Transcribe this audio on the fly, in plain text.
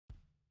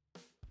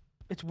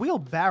It's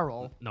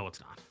wheelbarrow. No, it's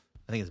not.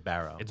 I think it's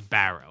Barrow. It's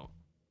Barrow.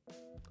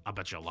 I'll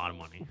bet you a lot of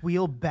money.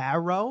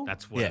 Wheelbarrow?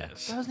 That's what it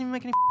is. That doesn't even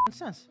make any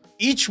sense.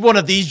 Each one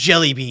of these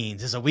jelly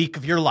beans is a week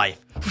of your life.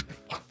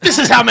 This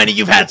is how many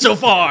you've had so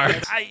far.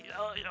 I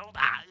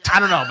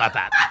don't know about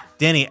that.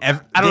 Danny, I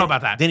don't know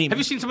about that. Danny, Have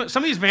you seen some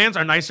of these vans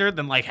are nicer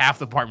than like half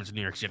the apartments in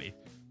New York City?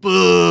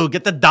 boo,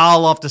 get the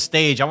doll off the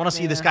stage. I want to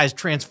see this guy's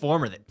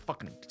transformer that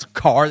fucking, it's a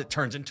car that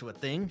turns into a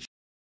thing.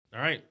 All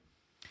right.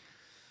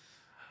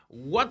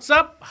 What's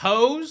up,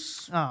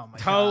 hoes? Oh, my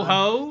Ho God.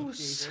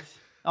 hoes.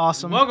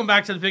 Awesome. Welcome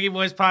back to the Piggy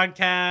Boys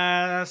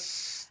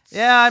podcast.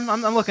 Yeah,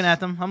 I'm looking at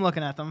them. I'm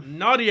looking at them.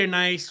 Naughty or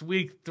Nice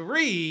week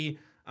 3.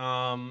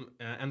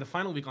 And the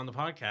final week on the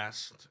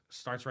podcast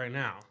starts right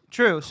now.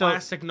 True. So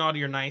Classic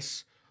Naughty or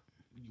Nice.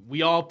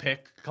 We all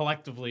pick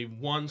collectively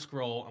one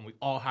scroll, and we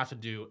all have to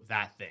do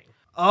that thing.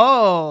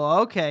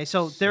 Oh, okay.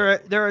 So there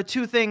are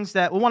two things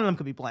that, well, one of them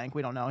could be blank.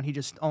 We don't know, and he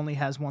just only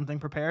has one thing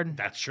prepared.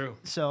 That's true.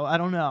 So I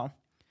don't know.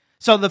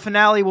 So the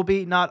finale will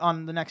be not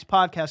on the next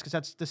podcast because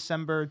that's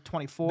December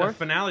 24th. The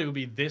finale will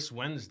be this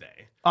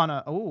Wednesday.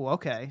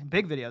 Okay,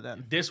 big video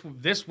then.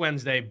 This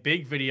Wednesday,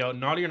 big video,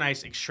 Naughty or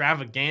Nice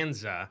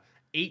extravaganza.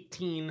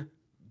 18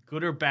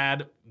 good or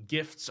bad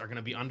gifts are going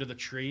to be under the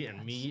tree,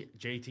 and me,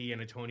 JT,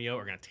 and Antonio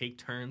are going to take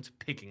turns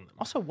picking them.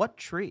 Also, what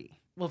tree?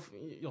 Well,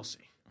 you'll see.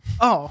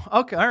 Oh,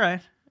 okay. All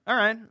right.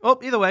 Well,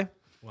 either way.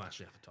 We'll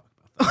actually have to talk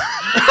about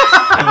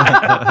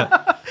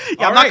that.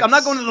 Yeah, I'm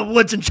not going to the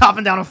woods and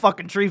chopping down a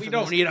fucking tree for We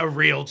don't this. need a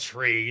real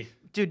tree.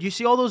 Dude, you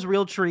see all those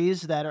real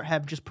trees that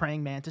have just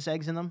praying mantis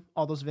eggs in them?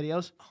 All those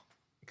videos?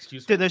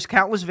 Excuse me? Dude, there's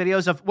countless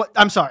videos of what?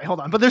 I'm sorry, hold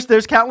on. But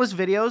there's countless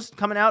videos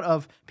coming out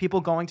of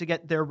people going to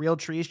get their real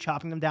trees,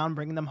 chopping them down,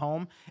 bringing them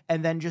home,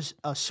 and then just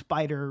a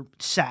spider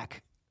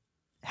sack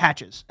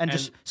hatches and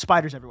just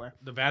spiders everywhere.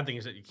 The bad thing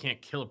is that you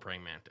can't kill a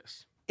praying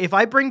mantis. If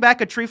I bring back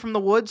a tree from the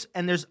woods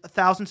and there's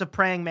thousands of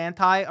praying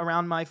manti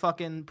around my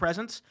fucking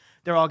presence,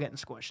 they're all getting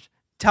squished.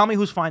 Tell me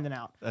who's finding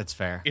out. That's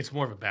fair. It's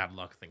more of a bad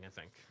luck thing, I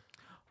think.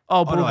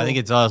 Oh, Oh, no, I think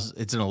it's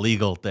an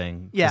illegal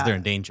thing because Yeah. they're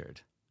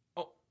endangered.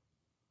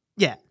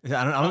 yeah.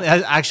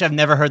 Actually, I've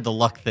never heard the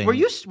luck thing. Were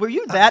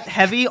you that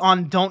heavy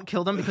on don't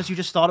kill them because you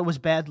just thought it was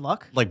bad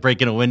luck? Like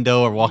breaking a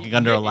window or walking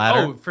under a ladder?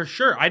 Oh, for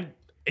sure.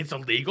 It's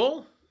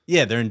illegal?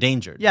 Yeah, they're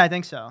endangered. Yeah, I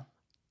think so.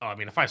 Oh, I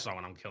mean, if I saw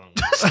one, I'm killing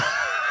one.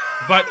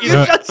 But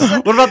either,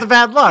 What about the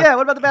bad luck? Yeah,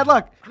 what about the bad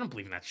luck? I don't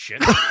believe in that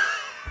shit.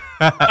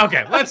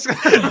 Okay, let's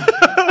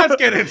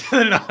get into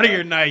the Naughty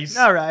or Nice.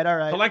 All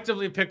right.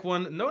 Collectively pick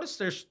one. Notice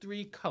there's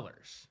 3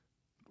 colors.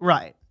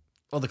 Right.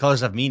 Well, the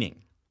colors have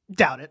meaning.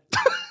 Doubt it.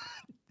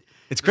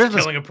 It's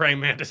Christmas. Killing a praying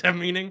mantis have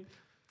meaning?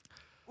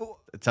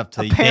 It's up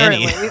to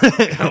Apparently.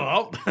 Danny.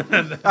 Well,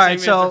 All right,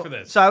 so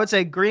I would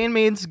say green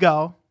means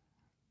go.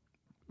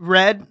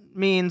 Red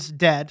means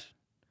dead.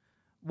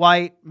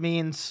 White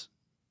means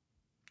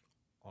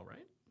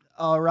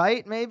all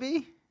right,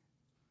 maybe.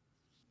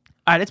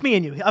 All right, it's me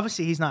and you.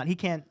 Obviously, he's not. He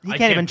can't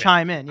even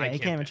chime in. Yeah, he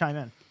can't even chime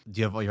in. Do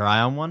you have your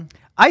eye on one?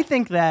 I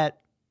think that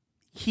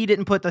he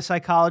didn't put the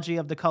psychology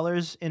of the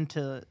colors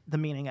into the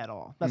meaning at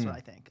all. That's what I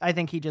think. I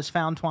think he just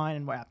found twine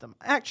and wrapped them.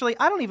 Actually,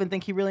 I don't even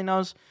think he really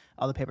knows.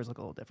 Oh, the papers look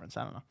a little different.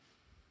 So I don't know.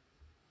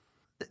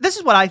 This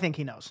is what I think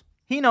he knows.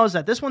 He knows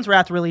that this one's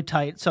wrapped really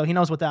tight, so he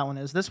knows what that one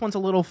is. This one's a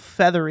little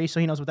feathery, so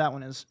he knows what that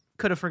one is.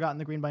 Could have forgotten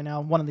the green by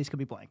now. One of these could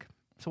be blank.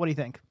 So what do you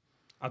think?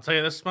 I'll tell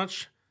you this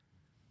much.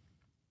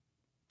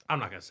 I'm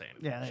not going to say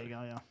anything. Yeah, there you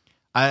go. Yeah.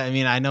 I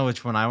mean, I know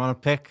which one I want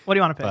to pick. What do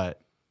you want to pick?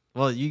 But,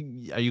 well, are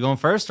you going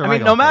first or I am mean,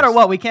 going no matter first?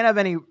 what, we can't have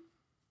any.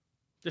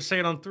 Just say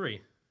it on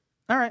 3.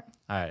 All right.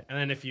 All right. And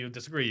then if you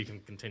disagree, you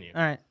can continue.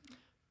 All right.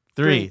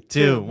 3,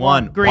 2,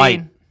 1. Green.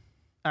 White.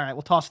 All right,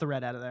 we'll toss the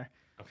red out of there.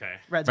 Okay.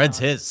 Red's Red's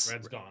gone. his.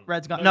 Red's gone.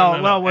 Red's gone. No.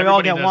 Well, we all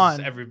Everybody get does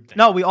one. everything.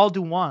 No, we all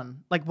do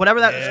one. Like whatever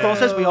that scroll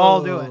says, we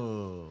all do it.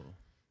 Oh.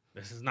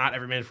 This is not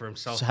every man for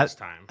himself So this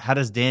time. how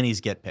does Danny's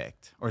get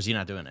picked? Or is he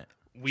not doing it?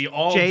 We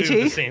all do the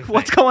same JT, thing.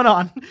 what's going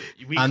on?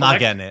 I'm not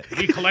getting it.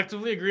 We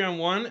collectively agree on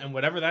one, and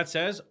whatever that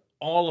says,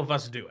 all of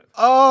us do it.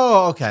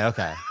 Oh,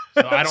 okay.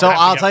 So I don't So have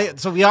to I'll get tell you. one.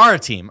 So we are a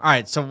team. All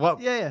right. So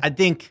what? Yeah. I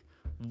think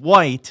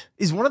white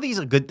is one of these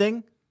a good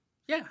thing.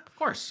 Yeah, of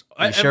course.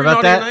 You sure Every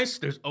about Naughty or that? Nice,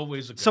 there's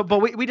always a good So, but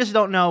we just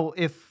don't know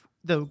if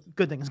the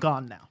good thing is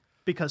gone now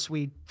because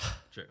we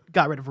True.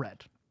 got rid of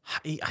red.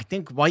 I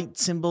think white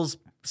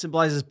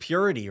symbolizes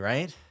purity,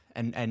 right?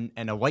 And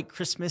a white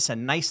Christmas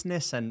and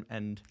niceness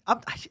and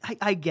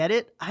I get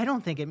it. I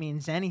don't think it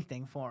means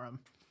anything for him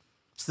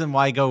so then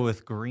why go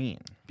with green?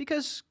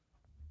 because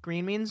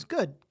green means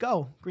good.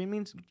 Go. Green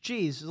means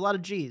G's. There's a lot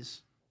of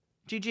G's.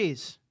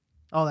 GG's.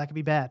 Oh, that could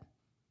be bad.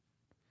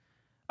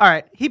 All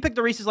right. He picked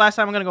the Reese's last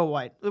time. I'm going to go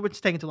white. It's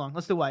taking too long.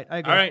 Let's do white. I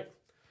agree. All right.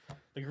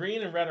 The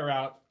green and red are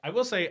out. I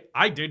will say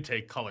I did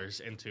take colors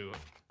into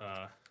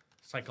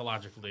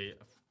psychologically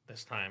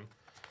this time.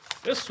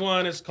 This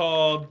one is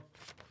called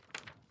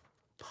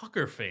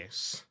Pucker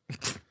Face.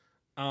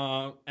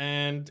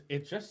 And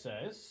it just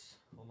says,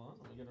 hold on,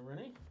 let me get it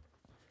ready.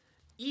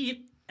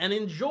 Eat and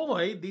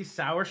enjoy these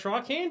Sour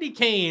Straw candy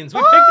canes.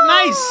 We picked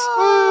nice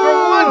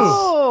for once.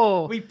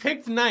 Oh, We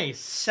picked nice.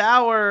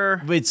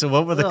 sour. Wait, so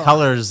what were the Ugh.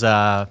 colors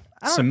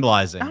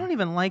symbolizing? I don't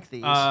even like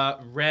these.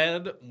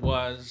 Red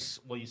was,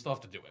 well, you still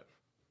have to do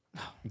it.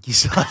 You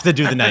still have to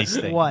do the nice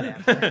thing.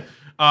 Whatever.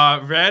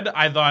 Red,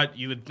 I thought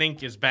you would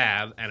think is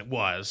bad, and it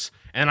was.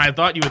 And I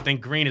thought you would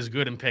think green is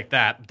good and pick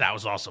that. That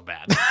was also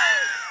bad.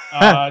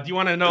 Do you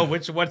want to know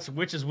which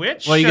is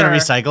which? Well, are you gonna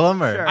Sure. recycle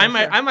them or? Sure.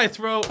 I might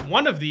throw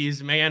one of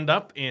these may end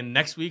up in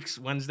next week's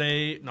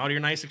Wednesday Naughty or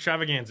Nice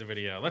Extravaganza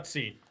video. Let's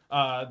see.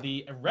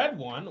 The red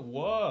one Ooh,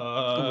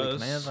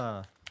 was can I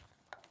have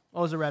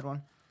What was the red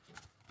one?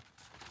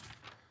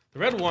 the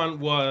red one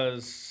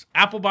was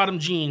apple bottom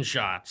jean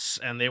shots,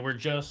 and they were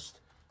just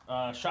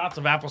shots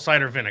of apple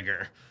cider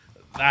vinegar.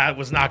 That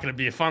was not going to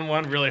be a fun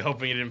one. Really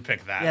hoping you didn't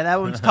pick that. Yeah, that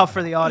one's tough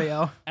for the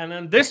audio. And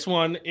then this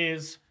one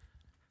is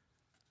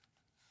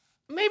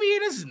maybe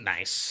it is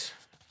nice.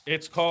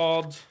 It's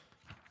called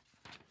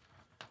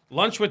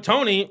Lunch with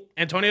Tony.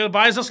 Antonio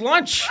buys us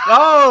lunch.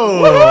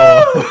 Oh,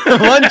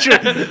 lunch!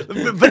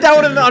 Put that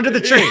one under the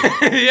tree.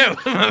 Yeah,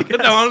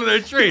 put that one under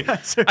the tree.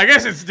 I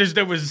guess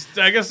there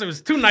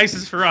was two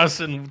nices for us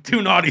and two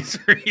naughties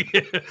for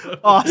you.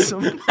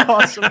 Awesome.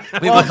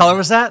 Wait, what color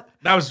was that?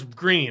 That was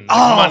green.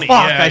 Oh, money.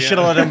 fuck! Yeah, I should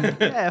have let him.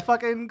 Yeah,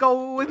 fucking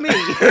go with me.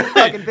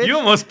 Fucking bitch. You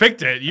almost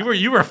picked it.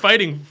 You were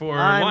fighting for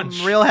I'm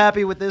lunch. real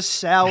happy with this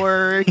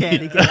sour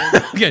candy cane.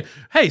 Okay.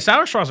 Hey,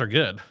 sour straws are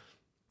good.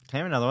 Can I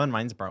have another one?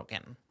 Mine's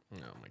broken. Oh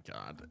my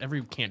god!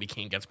 Every candy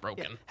cane gets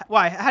broken.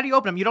 Why? How do you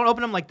open them? You don't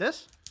open them like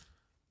this?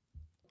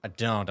 I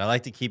don't. I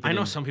like to keep it. I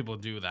know in- some people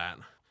do that.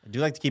 I do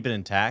like to keep it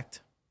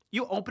intact.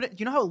 You open it. Do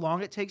you know how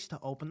long it takes to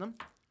open them?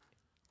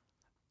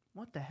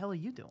 What the hell are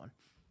you doing?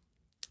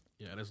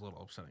 Yeah, it is a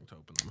little upsetting to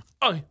open them.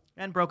 Oh,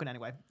 And broken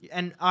anyway.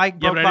 And I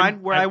broke but I mine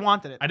didn't- where I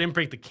wanted it. I didn't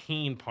break the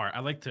cane part. I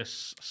like to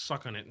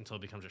suck on it until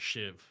it becomes a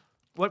shiv.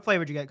 What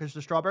flavor did you get? Because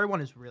the strawberry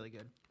one is really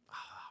good.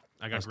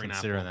 I I got was green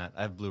considering apple. that.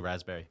 I have blue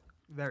raspberry.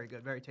 Very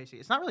good. Very tasty.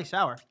 It's not really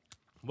sour.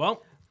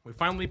 Well, we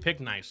finally picked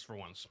nice for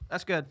once.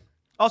 That's good.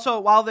 Also,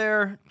 while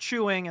they're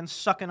chewing and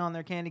sucking on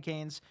their candy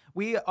canes,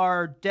 we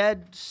are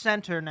dead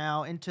center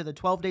now into the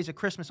 12 Days of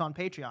Christmas on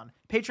Patreon.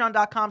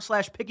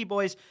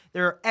 Patreon.com/PickyBoys.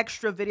 There are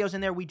extra videos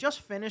in there. We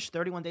just finished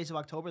 31 Days of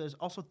October. There's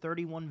also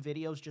 31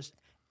 videos just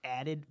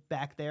added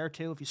back there,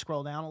 too, if you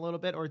scroll down a little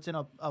bit, or it's in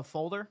a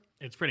folder.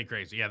 It's pretty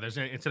crazy. Yeah,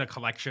 it's in a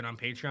collection on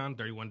Patreon,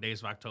 31 Days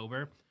of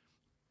October.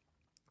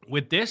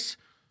 With this,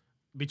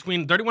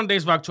 between 31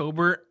 Days of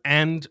October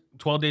and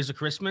 12 Days of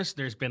Christmas,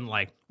 there's been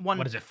like,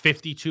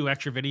 52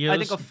 extra videos? I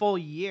think a full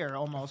year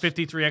almost.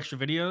 53 extra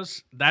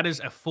videos. That is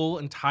a full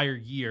entire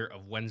year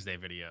of Wednesday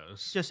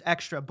videos. Just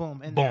extra,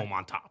 boom. In Boom there.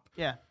 on top.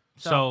 Yeah.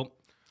 So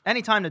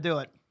Any time to do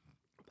it.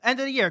 End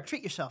of the year,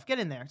 treat yourself. Get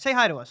in there. Say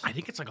hi to us. I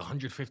think it's like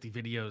 150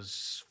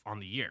 videos on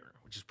the year,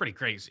 which is pretty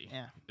crazy.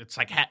 Yeah. It's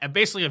like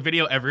basically a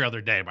video every other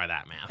day by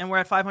that math. And we're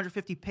at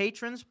 550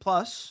 patrons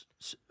plus.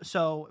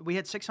 So we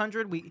hit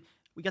 600. We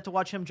get to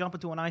watch him jump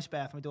into an ice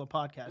bath when we do a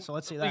podcast. So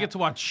let's see that. We get to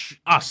watch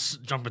us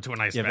jump into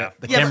an ice bath.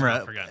 The Yeah, but-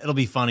 camera, Forget. it'll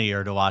be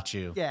funnier to watch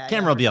you. Yeah,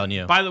 camera yeah, will be on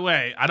you. By the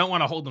way, I don't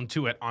want to hold them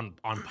to it on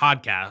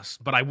podcasts,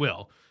 but I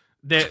will.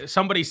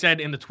 Somebody said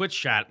in the Twitch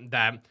chat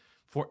that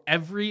for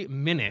every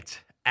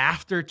minute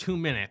after 2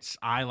 minutes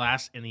I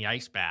last in the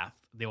ice bath,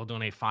 they will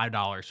donate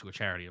 $5 to a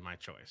charity of my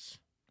choice.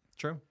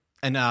 True.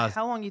 And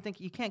How long you think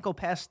you can't go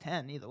past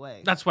 10 either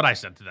way? That's what I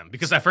said to them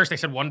because at first they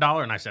said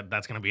 $1, and I said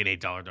that's going to be an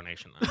 $8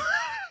 donation. Then.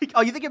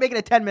 Oh, you think you're making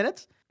it 10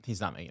 minutes? he's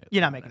not making it.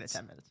 You're not making it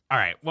 10 minutes. All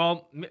right.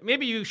 Well,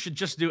 maybe you should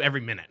just do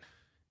every minute.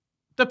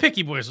 The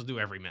Picky Boys will do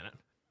every minute.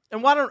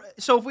 And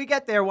so if we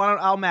get there,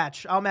 I'll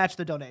match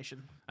the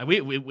donation.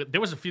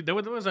 There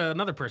was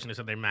another person who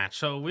said they matched.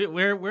 So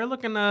we're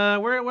looking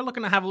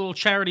to have a little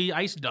charity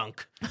ice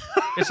dunk.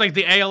 It's like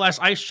the ALS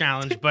ice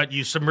challenge, but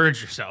you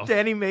submerge yourself.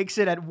 Danny makes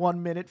it at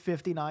 1 minute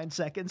 59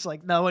 seconds.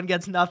 Like no one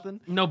gets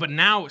nothing. No, but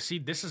now see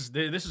this is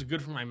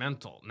good for my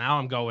mental. Now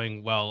I'm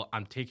going, well,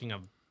 I'm taking a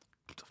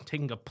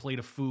plate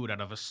of food out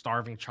of a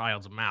starving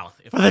child's mouth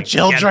For the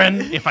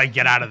children. if I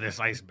get out of this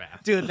ice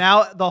bath. Dude,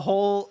 now the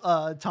whole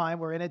time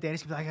we're in it,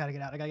 Danny's like, I gotta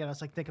get out. I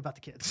was like, think about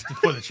the kids.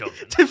 For the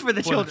children. For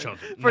the children.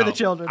 For No, the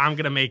children. I'm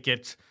gonna make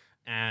it,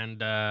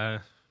 and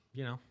I'm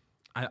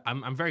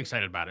very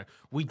excited about it.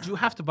 We do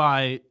have to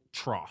buy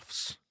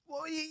troughs.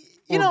 Well, you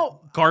Or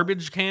know,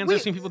 garbage cans.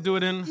 I've seen people do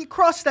it in. you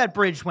cross that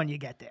bridge when you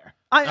get there.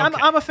 Okay.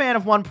 I'm a fan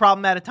of one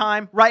problem at a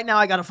time. Right now,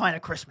 I got to find a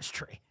Christmas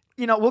tree.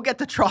 We'll get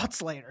the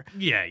trots later.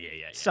 Yeah.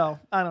 So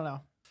I don't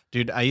know.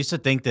 Dude, I used to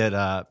think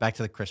that, back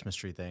to the Christmas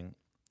tree thing,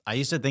 I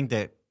used to think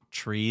that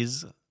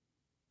trees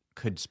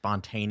could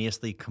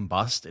spontaneously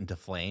combust into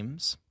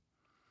flames.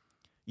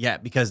 Yeah,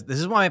 because this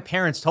is what my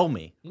parents told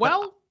me.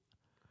 Well,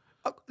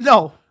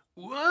 No,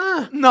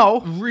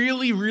 no.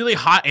 really, really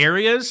hot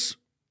areas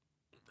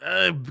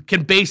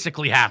can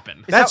basically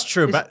happen. That's that-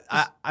 true, is- but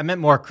I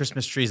meant more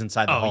Christmas trees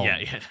inside the Oh, home.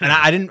 yeah. And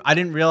I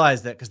didn't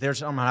realize that because they were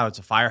talking about how it's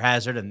a fire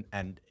hazard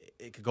and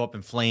it could go up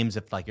in flames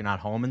if like you're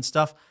not home and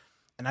stuff.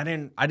 And I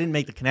didn't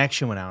make the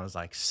connection when I was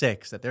like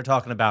 6 that they're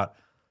talking about,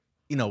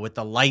 with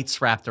the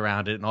lights wrapped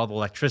around it and all the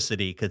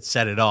electricity could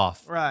set it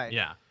off. Right.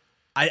 Yeah.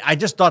 I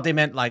just thought they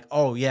meant like,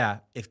 oh yeah,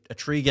 if a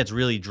tree gets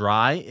really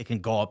dry, it can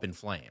go up in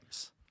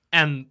flames.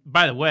 And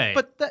by the way,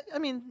 But I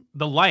mean,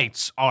 the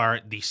lights are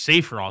the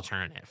safer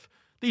alternative.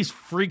 These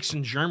freaks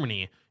in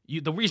Germany,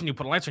 the reason you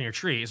put lights on your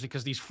tree is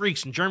because these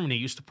freaks in Germany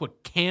used to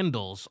put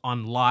candles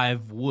on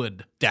live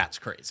wood. That's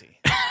crazy.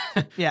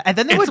 yeah, and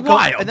then they It's would go,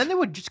 wild. and then they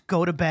would just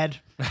go to bed.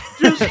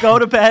 Just go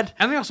to bed.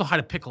 And they also hide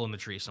a pickle in the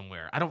tree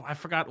somewhere. I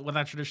forgot what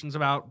that tradition's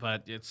about,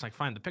 but it's like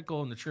find the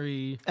pickle in the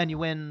tree And you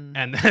win.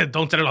 and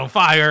don't set it on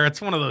fire.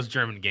 It's one of those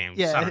German games.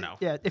 Yeah, I don't know.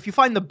 yeah. If you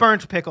find the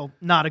burnt pickle,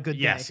 not a good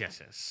Yes, day.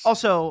 yes.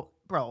 Also,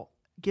 bro,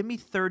 give me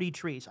 30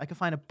 trees. I can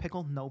find a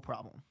pickle, no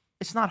problem.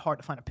 It's not hard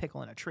to find a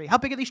pickle in a tree. How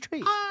big are these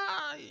trees?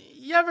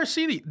 You ever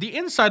see the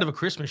inside of a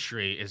Christmas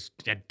tree is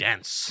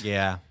dense.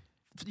 Yeah.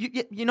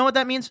 You know what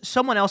that means?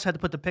 Someone else had to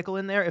put the pickle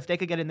in there. If they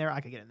could get in there, I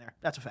could get in there.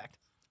 That's a fact.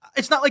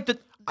 It's not like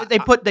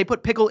they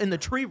put pickle in the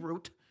tree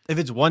root. If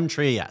it's one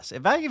tree, yes.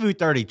 If I give you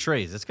 30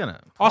 trees, it's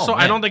gonna. Also, oh, I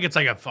man. don't think it's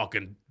like a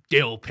fucking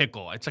dill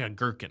pickle. It's like a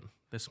gherkin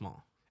this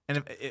small. And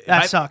if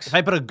That I, sucks. If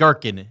I put a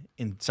gherkin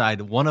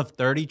inside one of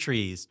 30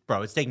 trees,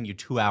 bro, it's taking you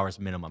 2 hours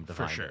minimum to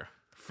For find sure. it.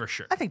 For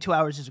sure. I think 2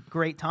 hours is a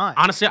great time.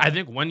 Honestly, I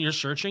think when you're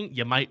searching,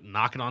 you might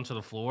knock it onto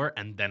the floor,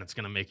 and then it's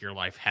gonna make your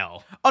life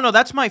hell. Oh no,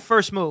 that's my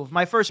first move.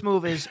 My first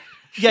move is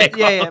yeah.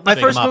 My Shake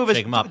first 'em up, move is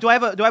shake 'em up. do I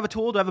have a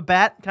tool? Do I have a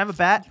bat? Can I have a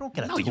bat? Don't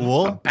get a No, you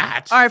tool. a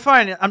bat. All right,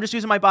 fine. I'm just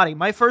using my body.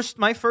 My first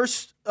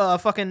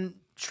fucking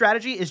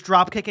strategy is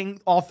drop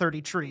kicking all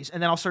 30 trees,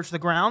 and then I'll search the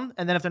ground,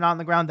 and then if they're not on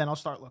the ground, then I'll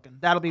start looking.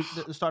 That'll be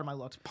the start of my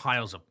looks.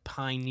 Piles of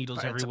pine needles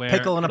It's a everywhere.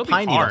 pickle and a It'll be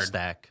pine needle hard.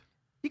 stack.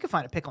 You can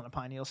find a pickle in a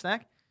pine needle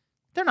stack.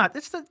 They're not.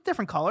 It's the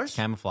different colors.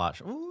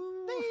 Camouflage.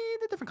 Ooh.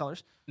 They're different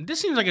colors.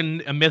 This seems like a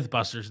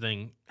MythBusters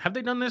thing. Have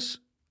they done this?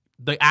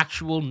 The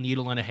actual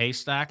needle in a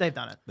haystack? They've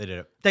done it. They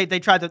did it. They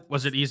tried to.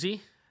 Was it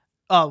easy?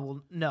 Oh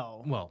well,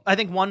 no. Well- I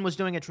think one was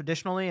doing it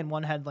traditionally, and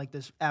one had like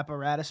this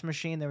apparatus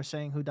machine. They were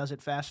saying who does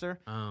it faster.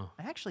 Oh.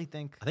 I actually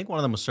think, I think one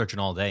of them was searching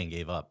all day and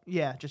gave up.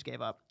 yeah, just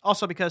gave up.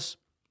 Also because,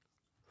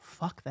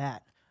 fuck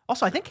that.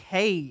 Also, I think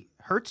hay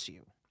hurts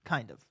you,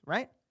 kind of,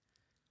 right?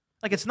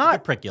 Like it's It not.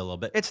 could prick you a little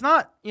bit. It's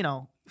not.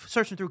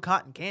 Searching through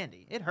cotton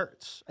candy. It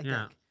hurts. I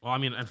Yeah. think. Well, I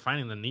mean, and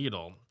finding the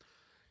needle,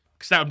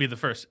 because that would be the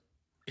first.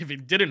 If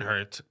it didn't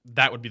hurt,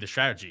 that would be the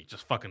strategy.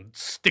 Just fucking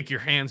stick your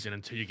hands in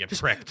until you get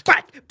pricked.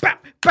 Bap,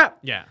 bap, bap.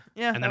 Yeah.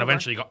 Yeah, And then that'll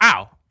eventually you go,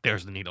 ow,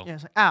 there's the needle. Yeah,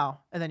 it's like ow,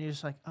 and then you're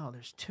just like, oh,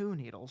 there's 2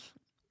 needles.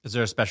 Is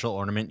there a special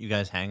ornament you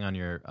guys hang on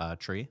your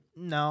tree?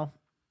 No,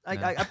 No.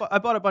 I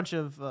bought a bunch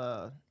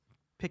of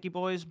Picky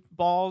Boys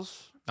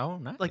balls. Oh,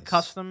 nice. Like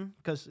custom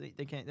because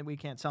we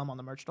can't sell them on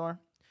the merch store,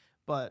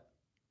 but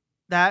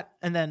that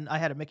and then I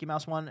had a Mickey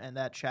Mouse one and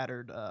that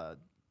shattered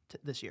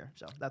this year,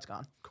 so that's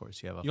gone. Of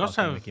course, you have a You also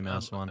fucking have Mickey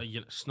Mouse one.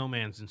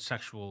 snowmans in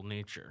sexual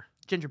nature.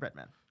 Gingerbread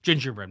man.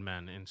 Gingerbread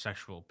men in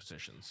sexual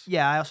positions.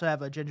 Yeah, I also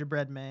have a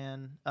gingerbread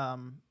man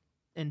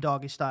in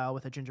doggy style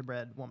with a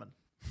gingerbread woman.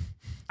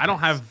 I don't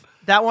have.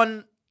 That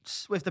one,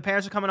 if the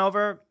parents are coming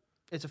over,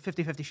 it's a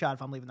 50-50 shot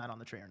if I'm leaving that on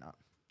the tree or not.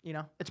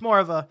 It's more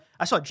of a.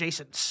 I saw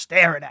Jason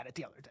staring at it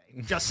the other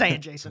day. Just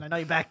saying, Jason, I know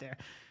you're back there.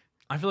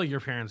 I feel like your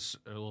parents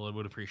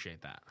would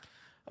appreciate that.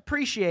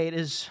 Appreciate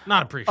is.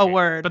 Not appreciate.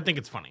 word. But think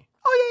it's funny.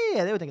 Oh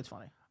yeah. They would think it's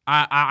funny.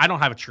 I don't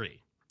have a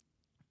tree.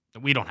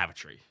 We don't have a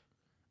tree.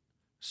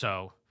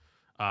 So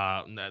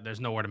there's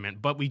no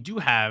ornament. But we do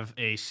have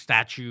a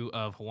statue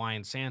of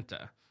Hawaiian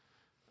Santa.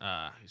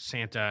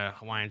 Santa,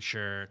 Hawaiian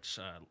shirts,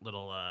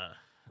 little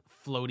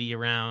floaty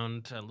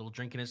around, a little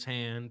drink in his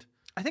hand.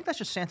 I think that's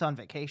just Santa on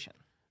vacation.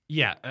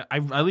 Yeah, I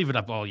leave it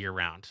up all year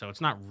round. So it's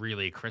not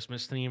really a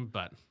Christmas theme,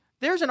 but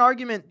There's an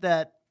argument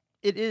that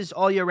it is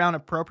all year round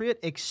appropriate,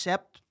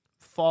 except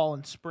fall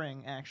and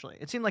spring. Actually,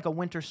 it seemed like a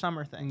winter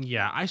summer thing.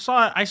 yeah, I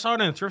saw it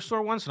in a thrift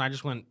store once, and I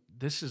just went,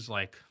 "This is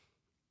like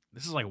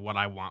what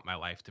I want my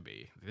life to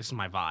be. This is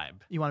my vibe.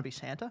 You want to be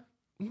Santa?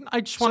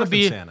 I just want to Surfing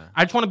be Santa.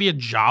 I just want to be a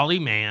jolly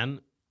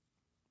man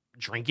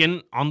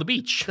drinking on the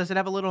beach." Does it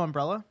have a little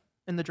umbrella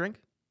in the drink?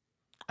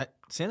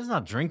 Santa's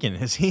not drinking,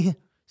 is he?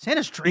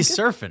 Santa's drinking. He's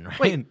surfing, right?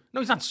 Wait. No,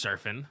 he's not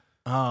surfing.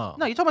 Oh.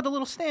 No, you're talking about the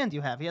little stand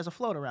you have. He has a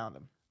float around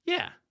him.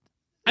 Yeah,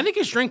 I think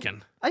he's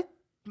drinking.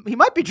 He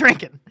might be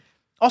drinking.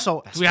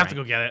 Also, Do we have to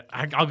go get it?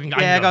 I can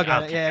Yeah, go go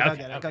get it. okay, Yeah, go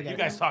okay, get it. Go okay. get You it.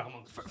 guys talk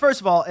amongst first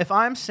of all, if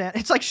I'm Santa,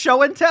 it's like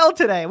show and tell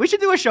today. We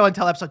should do a show and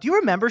tell episode. Do you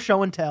remember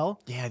show and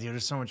tell? Yeah, dude,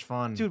 it's so much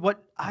fun. Dude,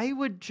 what I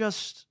would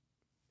just,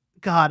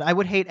 God, I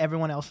would hate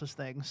everyone else's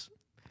things.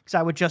 Because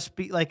I would just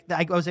be like,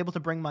 I was able to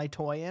bring my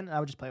toy in, and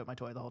I would just play with my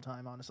toy the whole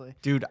time, honestly.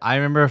 Dude, I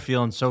remember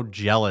feeling so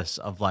jealous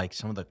of like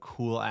some of the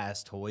cool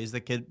ass toys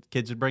that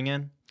kids would bring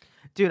in.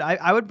 Dude,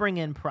 I would bring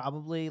in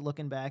probably,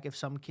 looking back, if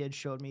some kid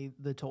showed me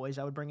the toys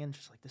I would bring in,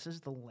 just like, this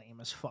is the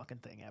lamest fucking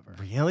thing ever.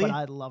 Really? But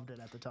I loved it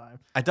at the time.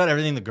 I thought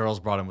everything the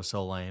girls brought in was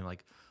so lame.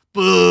 Like,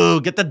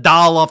 boo, get the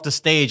doll off the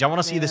stage. I want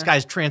to see this Yeah.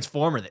 guy's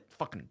transformer that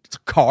fucking, it's a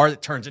car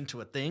that turns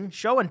into a thing.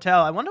 Show and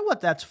tell, I wonder what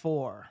that's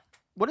for.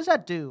 What does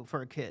that do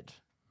for a kid?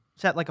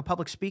 Is that like a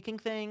public speaking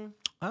thing?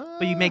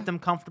 But you make them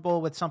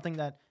comfortable with something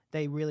that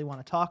they really want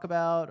to talk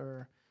about?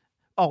 Or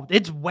Oh,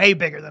 it's way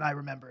bigger than I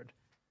remembered.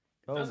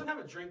 He doesn't have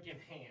a drink in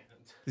hand.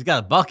 He's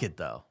got a bucket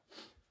though.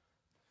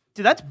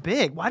 Dude, that's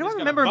big. Why do I He's got a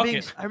remember him being?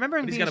 bucket, I remember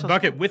him But he's being got a so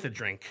bucket small. with a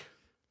drink.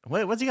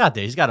 Wait, what's he got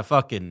there? He's got a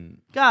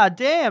fucking. God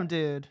damn,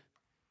 dude.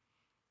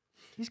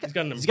 He's got. He's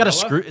got an He's got a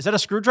umbrella. screw. Is that a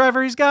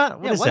screwdriver he's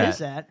got? Yeah, what is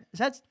that? Is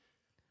that?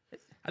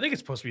 I think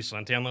it's supposed to be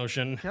suntan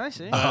lotion. Can I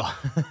see? Oh.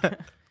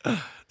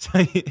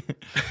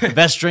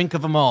 Best drink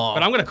of them all.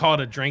 But I'm going to call it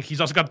a drink.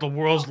 He's also got the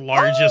world's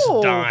largest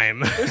Oh! dime.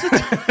 There's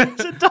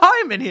a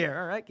dime in here.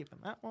 All right, keep him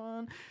that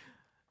one.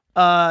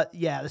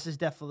 Yeah, this is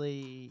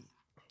definitely.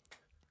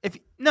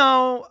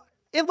 No,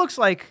 it looks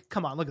like.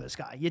 Come on, look at this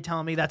guy. You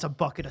telling me that's a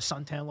bucket of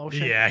suntan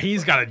lotion? Yeah,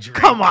 he's got a drink.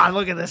 Come on,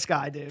 look at this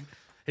guy, dude.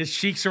 His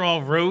cheeks are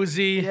all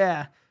rosy.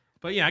 Yeah,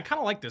 But yeah, I kind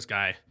of like this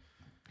guy.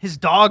 his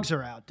dogs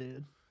are out,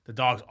 dude. The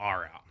dogs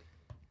are out.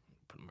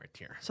 Put him right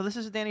here. So this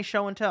is Danny's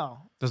show and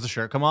tell. Does the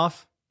shirt come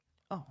off?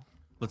 Oh,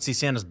 Let's see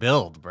Santa's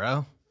build,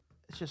 bro.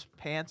 it's just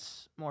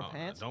pants, more Oh,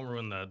 pants. don't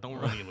ruin the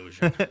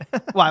illusion.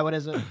 Why? What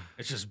is it?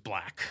 It's just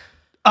black.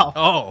 Oh,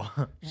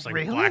 Oh. Just like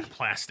Really? black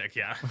plastic,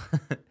 yeah.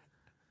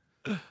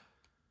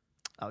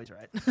 oh, he's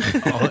right.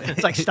 Oh,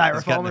 It's like he's got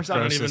styrofoam or I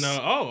something. don't even know.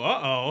 Oh,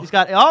 uh-oh. He's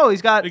got. Oh,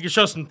 he's got. We can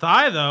show some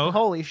thigh, though.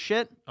 Holy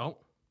shit! Oh.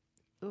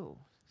 Ooh,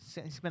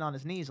 he's been on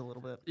his knees a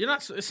little bit. You're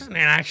not. This isn't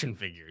an action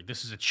figure.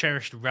 This is a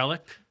cherished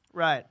relic.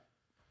 Right.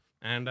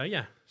 And,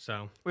 yeah,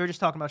 so. We were just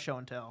talking about show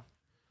and tell.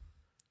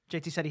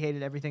 JT said he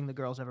hated everything the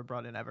girls ever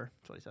brought in ever.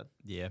 That's what he said.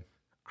 Yeah.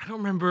 I don't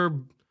remember.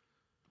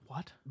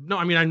 What? No,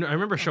 I mean, I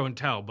remember show and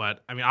tell,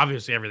 but, I mean,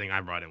 obviously everything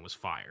I brought in was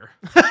fire.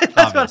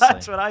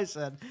 That's what I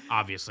said.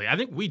 Obviously. I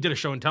think we did a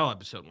show and tell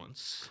episode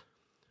once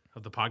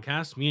of the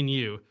podcast. Me and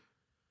you.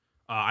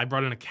 I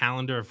brought in a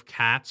calendar of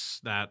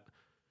cats that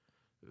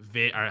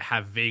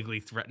have vaguely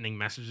threatening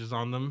messages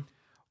on them.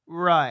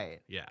 Right.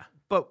 Yeah.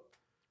 But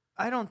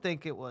I don't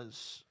think it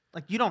was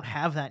like you don't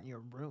have that in your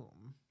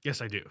room.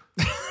 Yes, I do.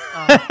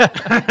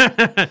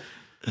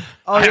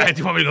 Oh, yeah. Do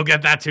you want me to go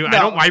get that too?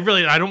 No. I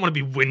don't want to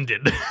be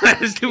winded.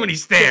 There's too many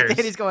stairs.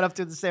 Danny's going up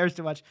to the stairs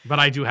too much. But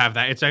I do have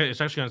that. It's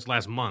actually on its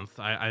last month.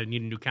 I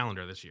need a new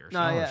calendar this year.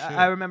 No, so. yeah, shit.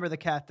 I remember the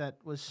cat that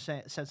was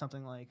said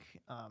something like,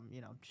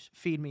 just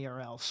feed me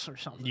or else or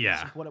something. It's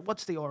Yeah. like,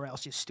 what's the or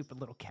else, you stupid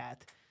little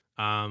cat?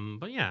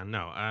 But yeah,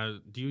 no.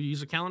 Do you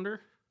use a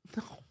calendar?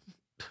 No,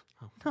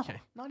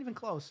 Okay. not even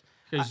close.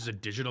 He uses a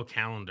digital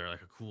calendar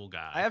like a cool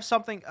guy. I have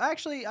something.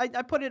 Actually, I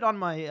put it on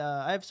my.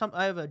 I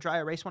have a dry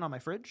erase one on my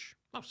fridge.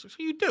 Oh, so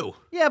you do.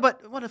 Yeah,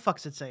 but what the fuck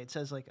does it say? It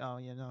says like,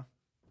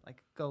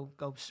 like go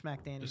smack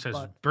It Danny's says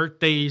butt.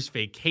 birthdays,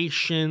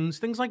 vacations,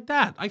 things like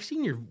that. I've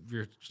seen your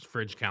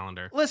fridge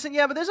calendar. Listen,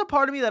 yeah, but there's a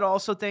part of me that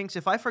also thinks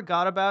if I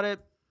forgot about it,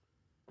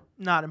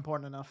 not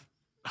important enough.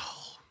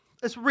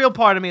 It's a real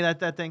part of me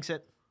that thinks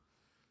it.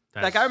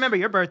 Like I remember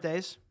your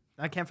birthdays.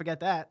 I can't forget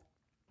that.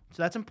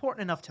 So that's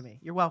important enough to me.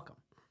 You're welcome.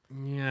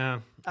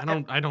 Yeah,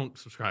 I don't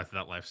subscribe to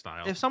that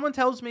lifestyle. If someone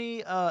tells me,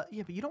 yeah,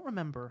 but you don't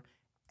remember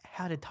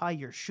how to tie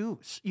your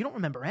shoes. You don't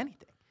remember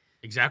anything.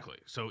 Exactly.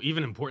 So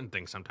even important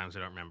things sometimes I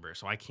don't remember.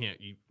 So I can't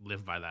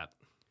live by that.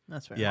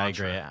 That's right. Yeah, I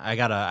agree. I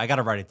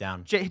gotta write it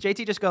down.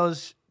 JT just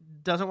goes,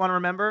 doesn't want to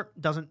remember,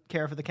 doesn't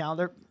care for the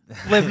calendar,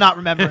 live not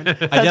remembering. I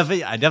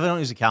definitely don't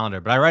use a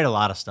calendar, but I write a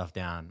lot of stuff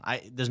down. I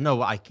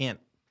can't.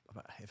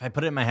 If I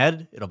put it in my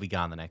head, it'll be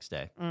gone the next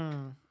day.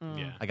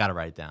 Yeah. I gotta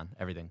write it down.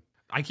 Everything.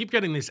 I keep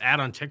getting this ad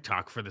on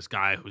TikTok for this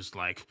guy who's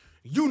like,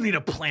 you need to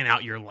plan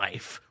out your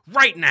life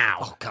right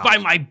now by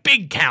my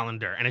big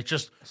calendar. And it's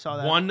just Saw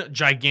that. one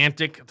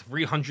gigantic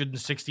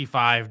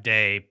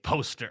 365-day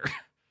poster.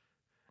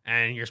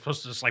 And you're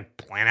supposed to just like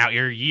plan out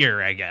your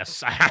year, I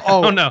guess. I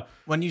don't know.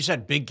 When you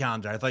said big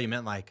calendar, I thought you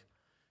meant like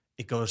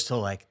it goes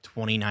till like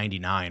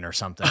 2099 or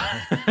something.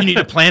 You need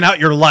to plan out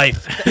your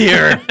life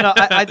here. No,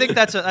 I think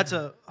that's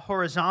a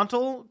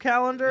horizontal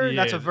calendar.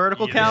 That's a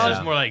vertical This calendar.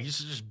 is more like, this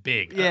is just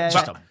big. Yeah,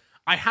 But yeah.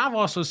 I have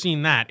also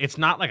seen that. It's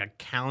not like a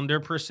calendar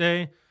per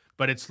se,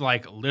 but it's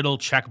like little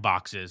check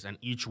boxes, and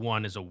each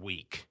one is a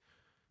week.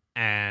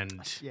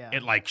 And Yeah.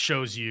 it like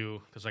shows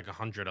you, there's like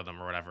 100 of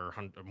them or whatever,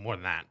 100, more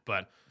than that.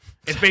 But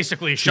it's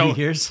basically showing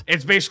years?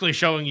 It's basically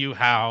showing you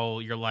how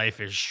your life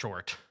is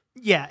short.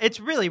 Yeah, it's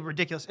really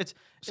ridiculous. It's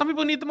Some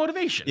people need the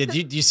motivation. Yeah, do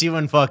you see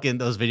when fucking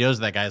those videos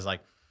that guy's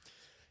like,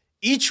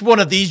 each one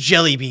of these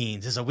jelly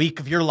beans is a week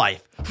of your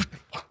life.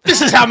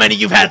 This is how many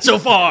you've had so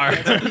far.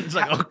 It's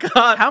like, oh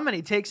god. how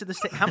many takes of this?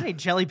 How many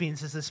jelly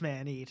beans does this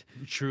man eat?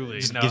 Truly.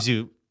 It No. gives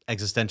you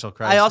existential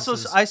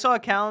crisis. I saw a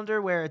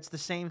calendar where it's the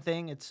same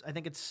thing. I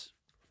think it's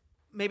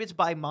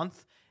by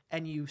month,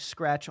 and you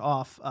scratch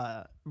off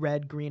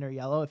red, green, or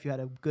yellow if you had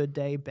a good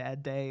day,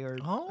 bad day, or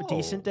a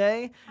decent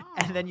day,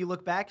 and then you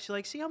look back. You're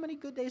like, see how many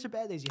good days or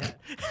bad days you had.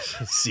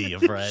 sea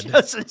of red.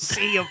 Just a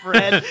sea of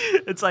red.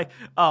 It's like,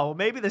 oh, well,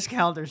 maybe this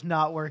calendar's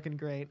not working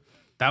great.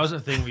 That was a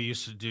thing we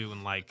used to do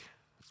in like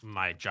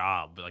my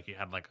job. Like you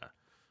had like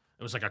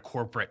it was like a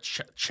corporate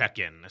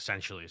check-in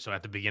essentially. So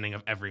at the beginning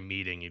of every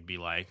meeting, you'd be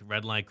like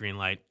red light, green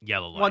light,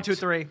 yellow light. 1, 2,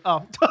 3.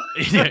 Oh,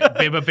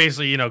 Yeah, but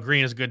basically,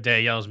 green is good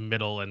day, yellow's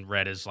middle, and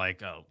red is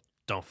like, oh,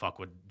 don't fuck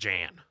with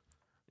Jan.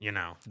 You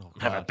know,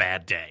 have a God.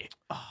 bad day.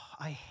 Oh,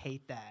 I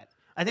hate that.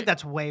 I think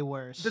that's way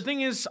worse. The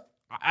thing is,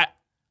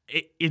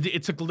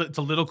 it's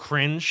a little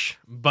cringe,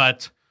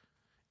 but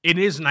it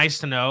is nice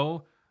to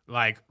know,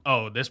 like,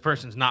 oh, this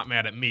person's not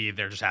mad at me.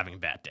 They're just having a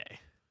bad day.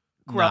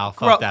 No,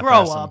 fuck that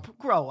grow person. up,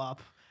 grow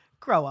up,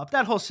 grow up.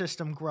 That whole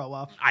system, grow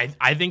up.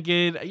 I think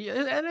and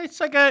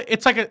it's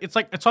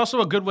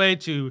also a good way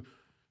to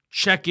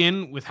check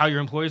in with how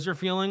your employees are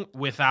feeling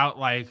without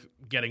like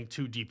getting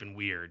too deep and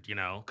weird, you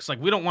know? Because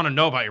like we don't want to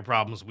know about your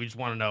problems. We just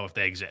want to know if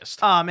they exist.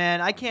 Oh man,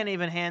 I can't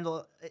even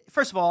handle.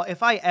 First of all,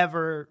 if I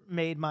ever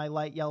made my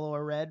light yellow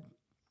or red,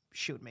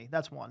 shoot me.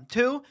 That's one.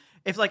 Two,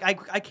 if like I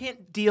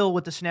can't deal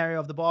with the scenario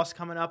of the boss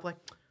coming up like,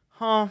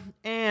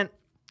 and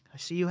I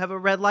see you have a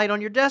red light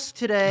on your desk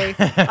today.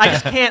 I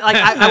just can't. Like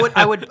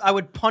I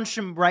would punch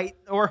him right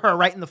or her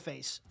right in the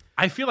face.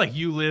 I feel like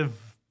you live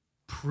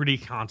pretty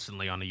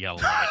constantly on a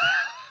yellow light.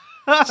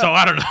 So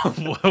I don't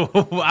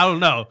know. I don't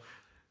know.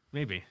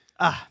 Maybe.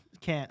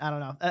 Can't. I don't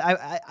know.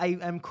 I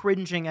am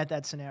cringing at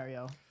that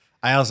scenario.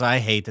 I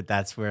hate that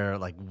that's where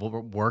like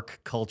work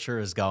culture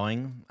is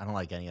going. I don't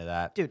like any of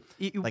that. Dude,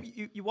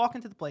 you walk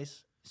into the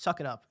place, suck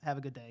it up, have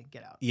a good day,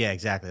 get out. Yeah,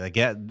 exactly. Like,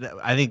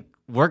 I think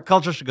work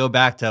culture should go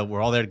back to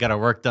we're all there to get our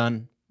work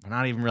done. We're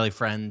not even really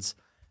friends,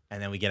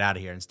 and then we get out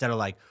of here instead of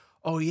like,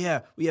 oh yeah,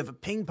 we have a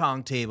ping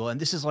pong table, and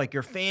this is like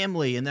your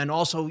family, and then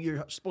also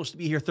you're supposed to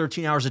be here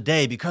 13 hours a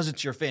day because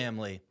it's your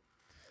family.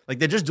 Like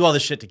they just do all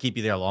this shit to keep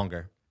you there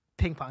longer.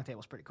 Ping pong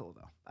table's pretty cool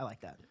though. I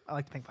like that. I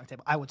like the ping pong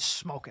table. I would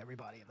smoke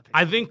everybody in the ping.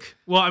 I think.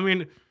 Well, I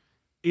mean,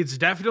 it's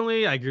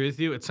definitely. I agree with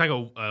you. It's like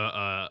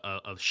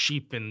a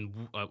sheep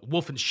and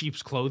wolf in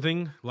sheep's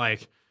clothing.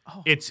 Like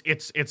it's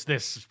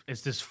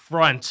this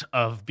front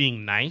of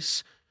being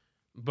nice,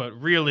 but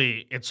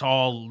really it's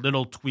all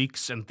little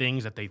tweaks and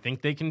things that they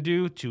think they can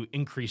do to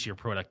increase your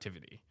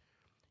productivity.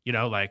 You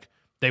know, like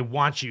they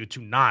want you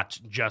to not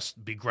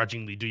just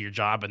begrudgingly do your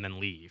job and then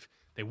leave.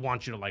 They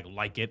want you to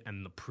like it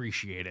and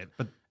appreciate it,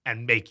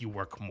 and make you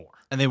work more.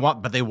 And they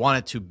want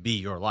it to be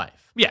your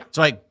life. Yeah.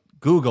 So like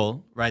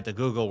Google, right? The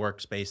Google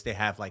workspace, they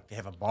have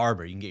a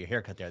barber. You can get your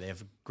hair cut there. They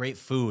have great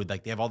food.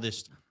 Like they have all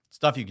this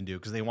stuff you can do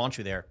because they want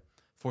you there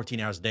 14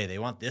 hours a day. They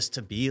want this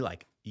to be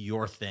like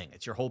your thing.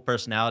 It's your whole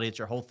personality. It's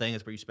your whole thing.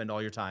 It's where you spend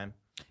all your time.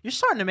 You're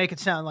starting to make it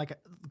sound like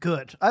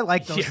good. I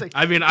like those things.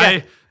 I mean,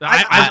 Yeah.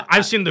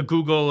 I've seen the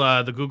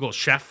Google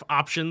Chef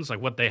options,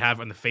 like what they have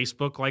on the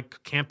Facebook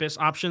like campus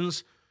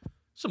options.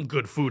 Some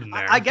good food in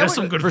there. I get There's what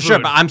some you- good For food. sure,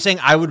 but I'm saying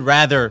I would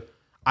rather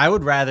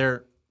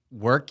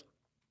work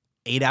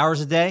 8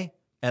 hours a day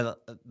and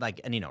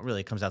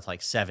really it comes out to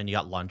like 7. You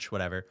got lunch,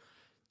 whatever.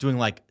 Doing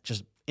like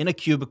just in a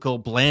cubicle,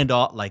 bland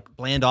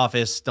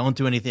office, don't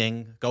do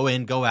anything, go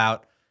in, go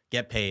out,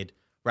 get paid,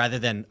 rather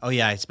than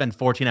I spend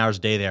 14 hours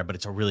a day there, but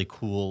it's a really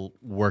cool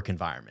work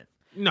environment.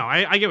 No,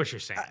 I get what you're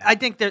saying. I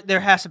think there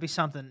has to be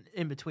something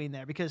in between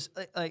there because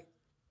like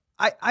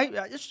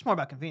it's just more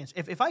about convenience.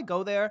 If I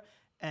go there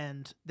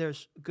and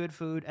there's good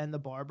food and the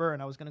barber,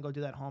 and I was gonna go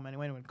do that home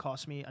anyway, and it would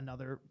cost me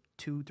another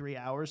 2-3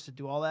 hours to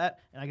do all that,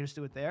 and I could just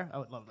do it there, I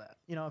would love that.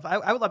 You know, if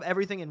I would love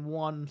everything in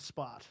one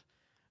spot.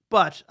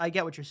 But I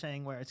get what you're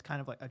saying, where it's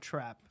kind of like a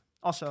trap.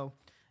 Also,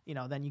 you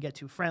know, then you get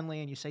too friendly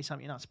and you say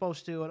something you're not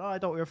supposed to, and I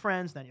thought we were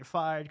friends. Then you're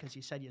fired because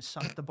you said you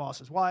sucked the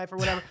boss's wife or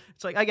whatever.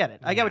 It's like I get it.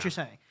 I get what you're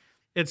saying.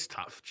 It's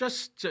tough.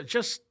 Just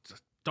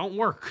don't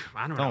work.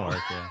 I don't know. Don't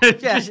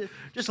work, yeah. Yeah,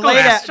 just go lay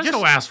down. ask, just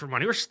go ask for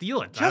money or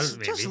steal it. Just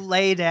maybe.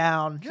 lay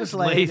down. Just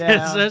lay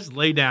down. Just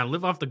lay down.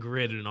 Live off the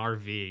grid in an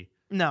RV.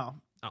 No,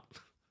 Oh,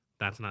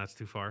 that's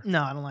too far.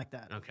 no, I don't like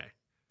that. Okay.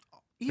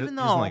 Even He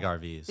though doesn't like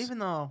RVs. Even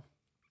though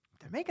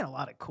they're making a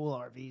lot of cool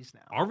RVs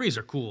now. RVs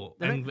are cool,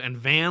 and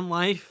van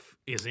life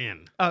is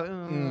in. Oh,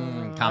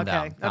 calm okay,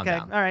 down, calm okay,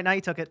 down. all right. Now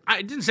you took it.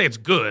 I didn't say it's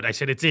good. I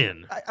said it's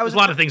in. I was There's a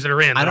lot of things that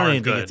are in. I that don't aren't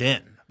even think good. it's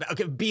in.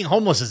 Okay, being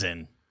homeless is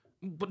in.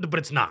 But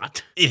it's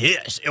not. It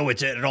is. Oh,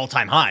 it's at an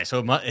all-time high,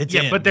 so it's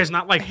in. But there's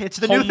not like It's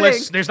the new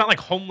homeless. thing. There's not like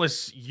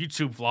homeless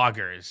YouTube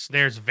vloggers.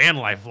 There's van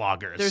life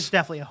vloggers. There's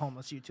definitely a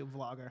homeless YouTube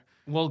vlogger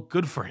well,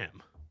 good for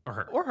him or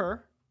her. or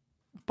her,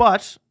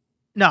 but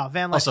no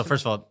van life. Also,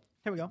 first of all,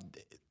 here we go.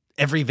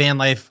 every van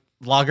life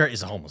vlogger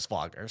is a homeless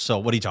vlogger. So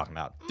what are you talking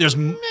about? There's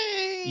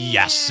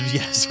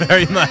yes,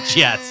 very much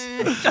yes.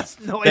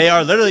 Just noise. They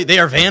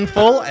are van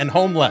full and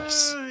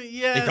homeless.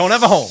 They don't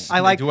have a home. I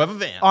They do have a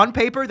van. On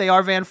paper, they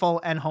are van full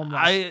and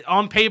homeless.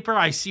 On paper,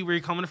 I see where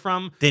you're coming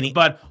from. Denny.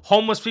 But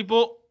homeless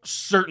people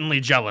certainly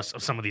jealous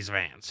of some of these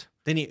vans.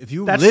 Then if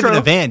you That's live in a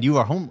true. van, you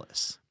are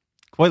homeless.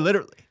 Quite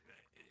literally.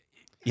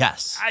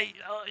 Yes. I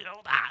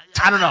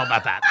don't know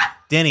about that.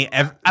 Danny,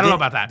 I don't know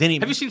about that. Danny,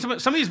 Have you seen some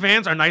of these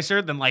vans are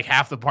nicer than like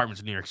half the apartments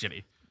in New York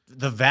City?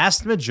 the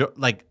vast majority,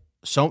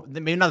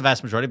 maybe not the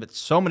vast majority, but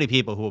so many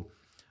people who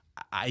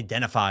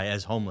identify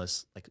as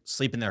homeless, like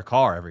sleep in their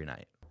car every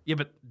night. Yeah,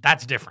 but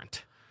that's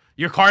different.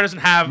 Your car doesn't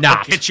have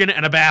Not. a kitchen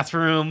and a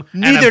bathroom.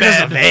 Neither and a does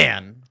bed. a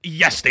van.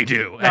 Yes, they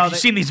do. Have you they-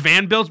 seen these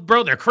van builds,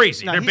 bro? They're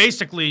crazy. No, they're he's-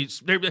 basically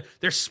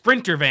they're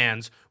Sprinter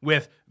vans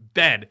with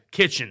bed,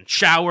 kitchen,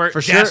 shower,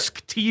 For sure.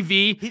 desk,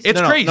 TV. It's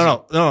no, crazy.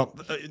 No.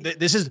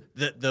 This is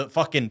the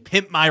fucking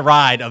pimp my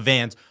ride of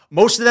vans.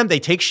 Most of them, they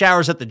take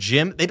showers at the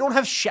gym. They don't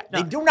have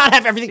they do not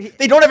have everything.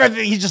 They don't have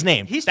everything he just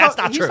named. That's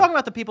not true. He's talking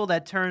about the people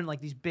that turn like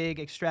these big,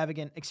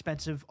 extravagant,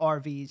 expensive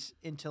RVs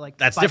into like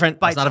That's different.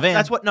 That's not a van.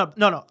 That's what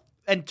no.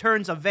 And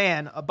turns a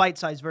van a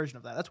bite-sized version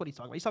of that. That's what he's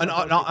talking about. He's talking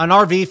about An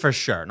RV for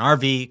sure. An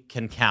RV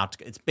can count.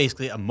 It's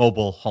basically a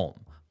mobile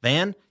home.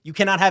 Van, you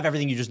cannot have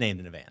everything you just named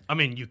in a van. I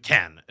mean, you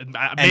can.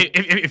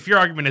 If your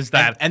argument is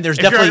that, and there's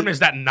if your definitely- argument is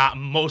that not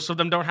most of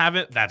them don't have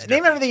it, that's Name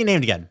different. everything you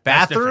named again.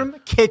 Bathroom,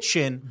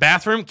 kitchen,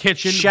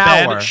 kitchen,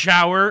 shower. bed,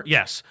 shower.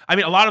 Yes, I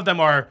mean a lot of them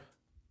are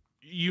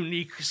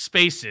unique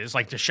spaces.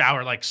 Like the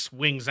shower, like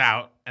swings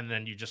out, and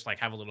then you just like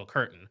have a little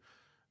curtain,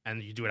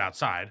 and you do it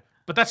outside.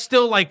 But that's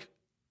still like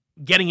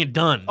getting it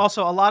done.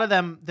 Also, a lot of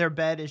them, their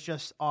bed is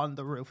just on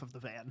the roof of the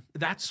van.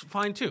 That's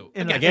fine too.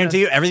 In Again, I guarantee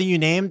you, everything you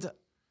named,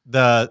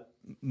 the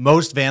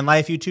most van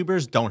life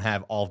YouTubers don't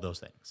have all of those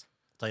things.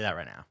 I'll tell you that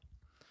right now.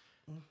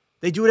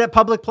 They do it at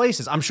public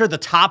places. I'm sure the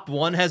top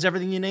one has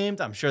everything you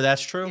named. I'm sure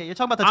that's true. Yeah, you're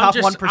talking about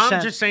the top 1%.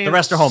 I'm just saying The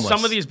rest are homeless.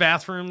 Some of these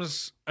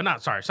bathrooms,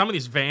 some of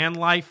these van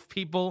life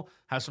people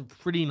have some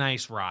pretty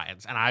nice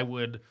rides. And I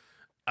would,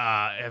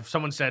 if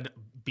someone said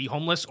be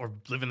homeless or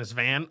live in this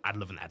van, I'd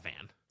live in that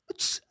van.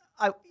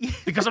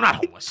 Because I'm not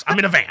homeless. I'm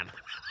in a van.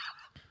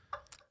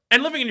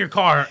 And living in your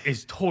car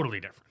is totally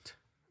different.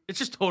 It's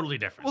just totally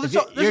different.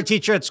 Well, You're a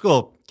teacher at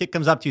school. Kid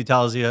comes up to you,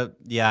 tells you,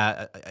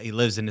 yeah, he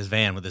lives in his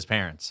van with his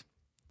parents.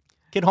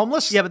 Kid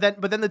homeless? Yeah,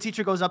 but then the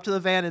teacher goes up to the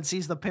van and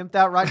sees the pimped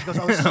out ride. She goes,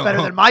 "Oh, this is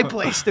better than my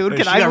place, dude.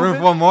 Can She I got move room in?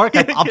 for one more?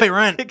 I'll pay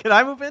rent. Can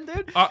I move in,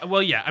 dude?"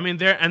 Well, yeah. I mean,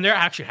 there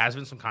actually has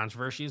been some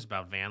controversies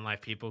about van life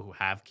people who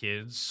have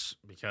kids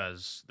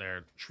because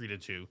they're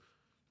treated to,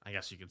 I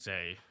guess you could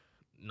say,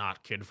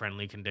 not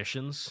kid-friendly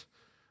conditions.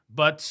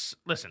 But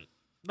listen,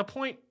 the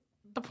point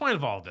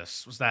of all of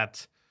this was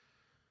that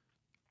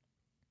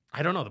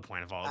I don't know the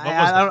point of all. What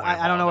was the point of I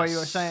don't all know what this? you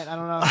were saying. I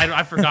don't know.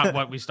 I forgot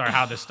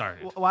how this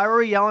started. Why were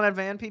we yelling at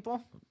van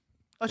people?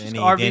 That's just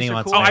Danny RVs are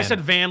wants cool. Oh, I van. said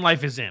van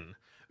life is in.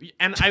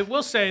 And I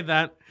will say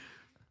that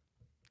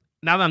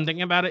now that I'm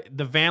thinking about it,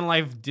 the van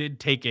life did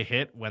take a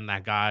hit when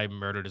that guy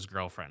murdered his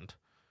girlfriend.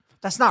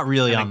 That's not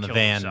really And then on the killed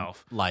van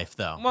himself. life,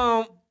 though.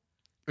 Well,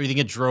 Or you think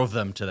it drove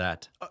them to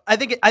that? I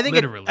think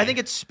Literally.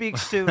 it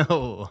speaks to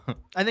Oh.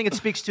 I think it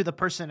speaks to the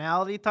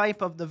personality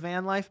type of the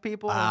van life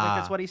people. I think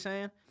that's what he's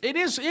saying. it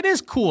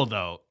is cool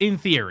though, in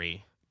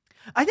theory,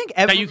 I think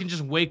that you can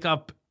just wake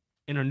up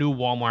in a new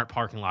Walmart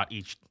parking lot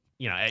each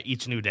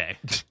new day.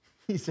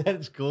 He said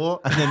it's cool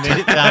and then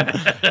made it sound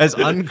as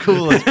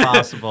uncool as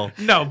possible.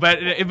 No, but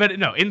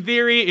no. In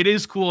theory, it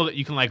is cool that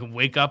you can like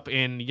wake up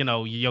in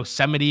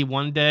Yosemite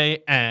one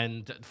day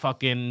and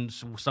fucking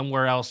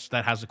somewhere else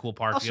that has a cool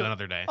park the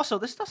another day. Also,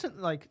 this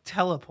doesn't like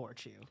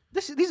teleport you.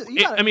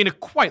 It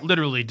quite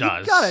literally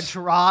does. You gotta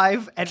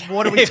drive, and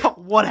what do we?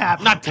 What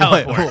happened? Not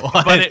teleport,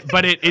 what?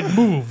 but it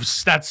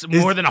moves. That's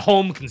more than a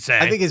home can say.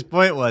 I think his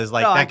point was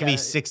like No, I that could be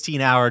get it.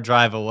 16-hour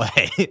drive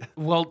away.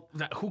 well,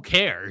 who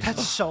cares?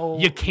 That's so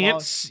you can't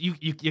long.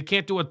 you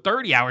can't do a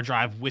 30-hour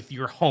drive with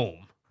your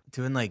home.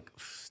 Doing like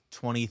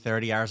 20,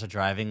 30 hours of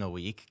driving a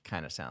week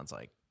kind of sounds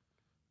like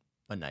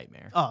a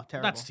nightmare. Oh,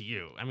 terrible. That's to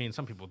you. I mean,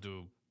 some people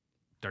do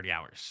 30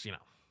 hours.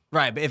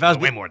 Right, but if I was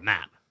Way more than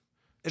that.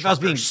 if I was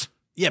being Truckers.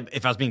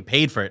 if I was being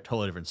paid for it,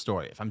 totally different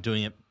story. If I'm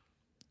doing it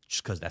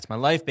just because that's my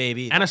life,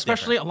 baby, And it's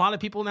especially different. a lot of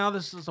people now,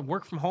 this is a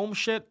work from home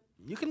shit.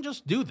 You can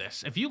just do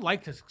this. If you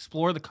like to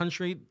explore the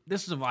country,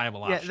 this is a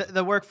viable Yeah, option.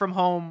 the work from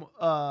home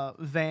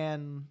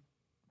van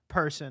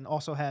person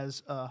also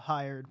has a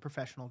hired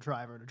professional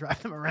driver to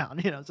drive them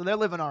around. So they're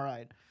living all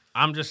right.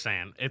 I'm just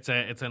saying, it's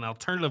an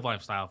alternative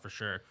lifestyle for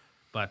sure,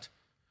 but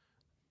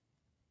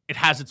it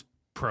has its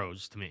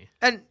pros to me.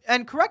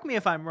 And correct me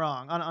if I'm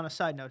wrong. On a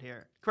side note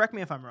here, correct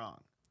me if I'm wrong.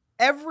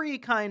 Every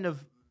kind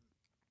of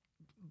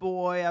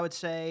boy, I would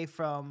say,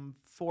 from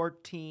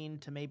 14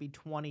 to maybe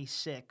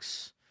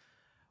 26,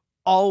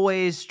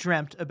 always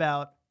dreamt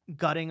about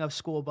gutting a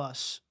school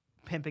bus,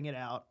 pimping it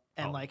out,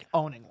 and like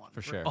owning one.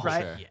 For sure,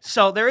 right? sure. Yeah.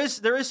 So there is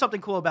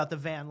something cool about the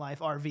van life,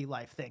 RV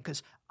life thing,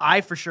 because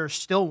I for sure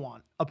still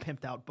want a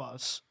pimped out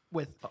bus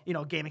with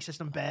gaming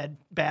system, bed,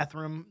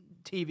 bathroom,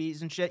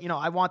 TVs, and shit.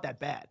 I want that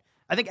bad.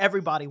 I think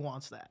everybody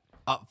wants that.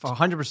 For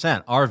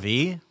 100%,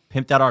 RV,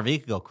 pimped out RV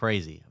could go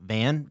crazy.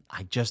 Van,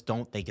 I just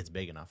don't think it's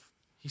big enough.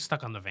 He's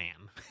stuck on the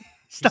van.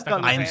 Stuck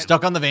on the I am van.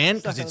 stuck on the van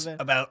because Stuck on it's the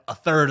van. about a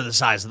third of the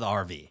size of the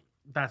RV.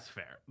 That's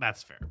fair.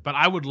 That's fair. But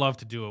I would love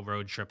to do a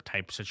road trip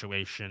type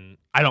situation.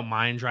 I don't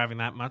mind driving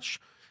that much.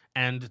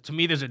 And to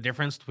me, there's a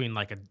difference between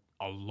like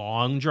a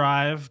long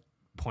drive,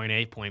 point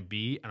A, point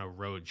B, and a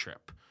road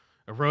trip.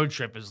 A road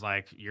trip is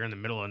like you're in the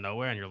middle of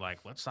nowhere and you're like,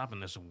 let's stop in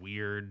this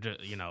weird,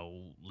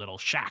 little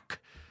shack.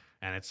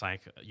 And it's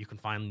like you can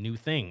find new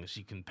things.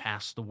 You can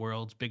pass the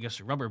world's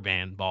biggest rubber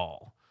band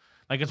ball.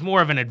 Like it's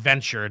more of an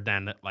adventure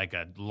than like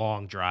a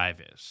long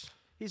drive is.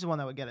 He's the one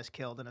that would get us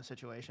killed in a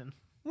situation.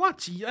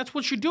 What? That's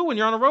what you do when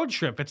you're on a road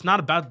trip. It's not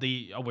about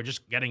we're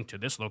just getting to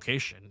this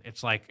location.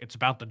 It's like it's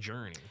about the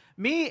journey.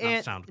 Me Not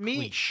and sound me.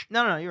 cliche.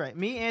 No, you're right.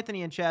 Me,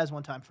 Anthony, and Chaz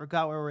one time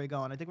forgot where we were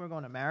going. I think we were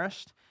going to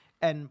Marist,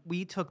 and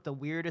we took the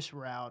weirdest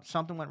route.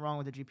 Something went wrong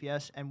with the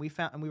GPS, and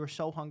we were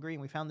so hungry,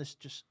 and we found this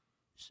just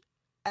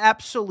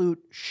absolute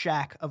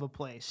shack of a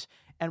place.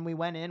 And we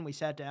went in, we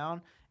sat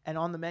down, and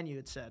on the menu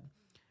it said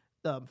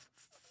the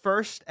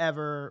first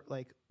ever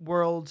like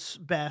world's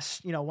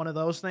best, one of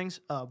those things,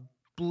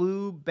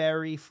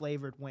 blueberry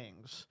flavored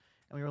wings.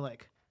 And we were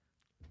like,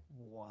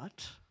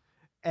 what?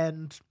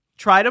 And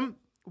tried them.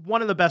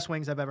 One of the best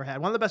wings I've ever had.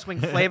 One of the best wing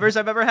flavors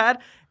I've ever had.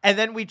 And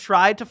then we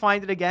tried to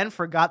find it again,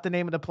 forgot the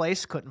name of the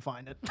place, couldn't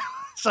find it.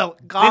 So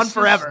gone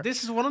forever.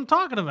 This is what I'm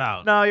talking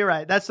about. No, you're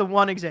right. That's the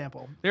one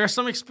example. There are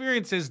some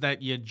experiences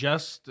that you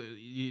just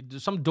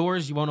some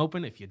doors you won't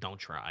open if you don't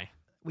try.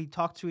 We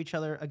talked to each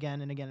other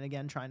again and again and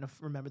again, trying to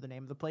remember the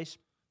name of the place.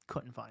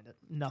 Couldn't find it.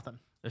 Nothing.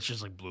 It's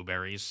just like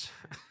blueberries.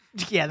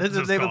 Yeah, the That's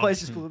what it's name of the called.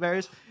 place is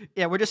Blueberries.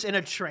 Yeah, we're just in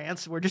a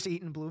trance. We're just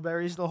eating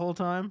blueberries the whole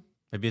time.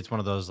 Maybe it's one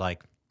of those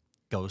like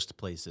ghost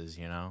places,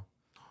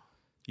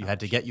 You had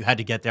to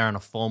get there on a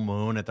full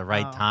moon at the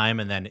right Oh. time,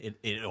 and then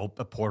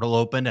a portal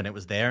opened and it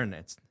was there, and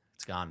it's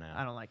gone now.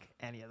 I don't like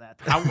any of that.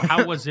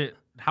 How was it?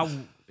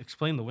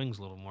 Explain the wings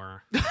a little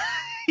more.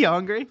 You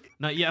hungry?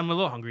 No, yeah, I'm a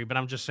little hungry, but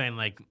I'm just saying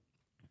like.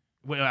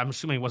 Well, I'm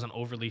assuming it wasn't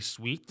overly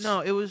sweet. No,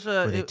 it was.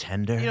 Were they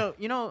tender?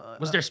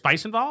 Was there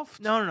spice involved?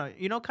 No.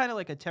 Kind of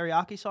like a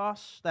teriyaki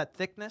sauce, that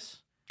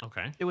thickness.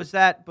 Okay. It was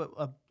that, but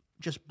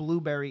just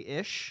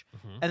blueberry-ish.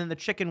 Mhm. And then the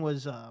chicken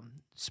was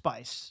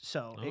spice,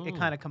 so it Oh.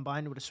 kind of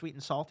combined with a sweet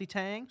and salty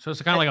tang. So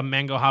it's kind of like a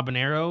mango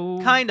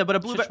habanero. Kind of, but a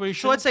blueberry.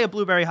 situation? So let's say a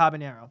blueberry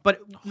habanero, but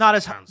not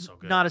as sounds so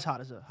good. not as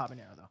hot as a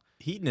habanero though.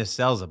 Heatonist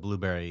sells a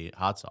blueberry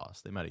hot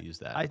sauce. They might have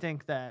used that. I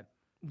think that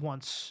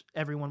once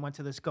everyone went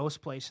to this ghost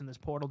place in this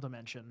portal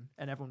dimension,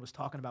 and everyone was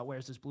talking about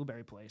where's this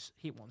blueberry place,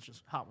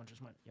 hot one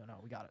just went,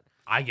 we got it.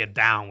 I get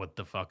down with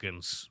the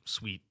fucking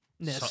sweet,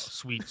 Ness.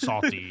 sweet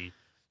salty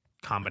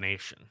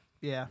combination.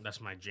 Yeah. That's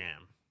my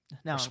jam.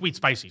 Now, Or sweet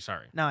spicy.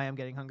 Sorry. now I am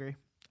getting hungry.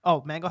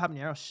 Oh, mango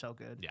habanero is so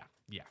good.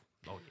 Yeah.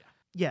 Oh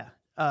yeah.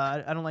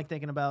 Yeah. I don't like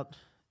thinking about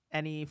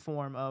any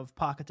form of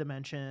pocket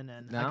dimension,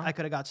 and No? I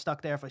could have got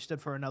stuck there if I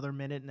stood for another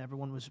minute and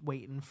everyone was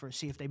waiting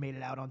see if they made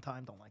it out on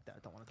time. Don't like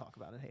that. Don't want to talk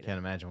about it. Hate Can't it.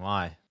 imagine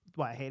why.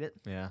 Why I hate it?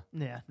 Yeah.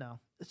 Yeah, no.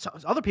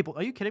 Other people.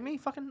 Are you kidding me?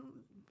 Fucking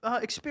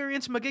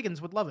experienced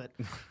McGiggins would love it.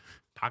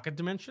 Pocket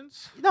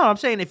dimensions. No, I'm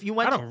saying if you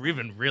went. I don't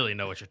even really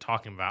know what you're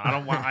talking about. I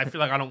don't want. I feel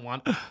like I don't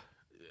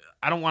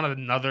want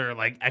another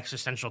like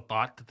existential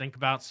thought to think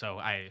about. So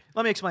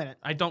Let me explain it.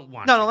 I don't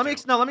want. No, you let me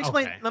to.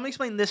 explain. Okay. Let me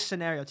explain this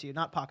scenario to you,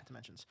 not pocket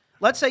dimensions.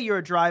 Let's say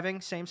you're driving,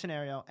 same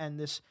scenario, and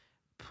this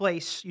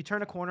place, you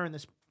turn a corner in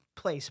this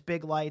place,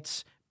 big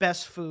lights,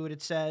 best food.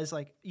 It says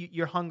like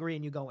you're hungry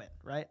and you go in,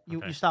 right? You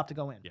Okay. stop to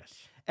go in, Yes.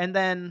 and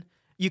then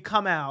you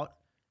come out,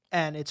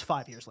 and it's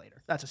 5 years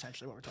later. That's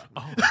essentially what we're talking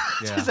about.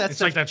 Yeah. That's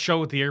It's like that show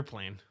with the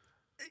airplane.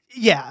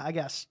 yeah, I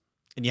guess.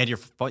 And you had your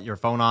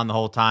phone on the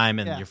whole time,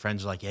 and Yeah. your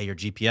friends are like, "Yeah, your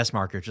GPS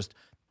marker just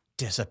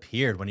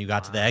disappeared when you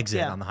got to the exit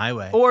Yeah. on the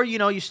highway." Or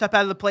you step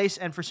out of the place,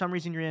 and for some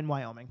reason you're in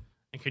Wyoming.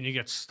 And can you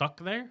get stuck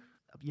there?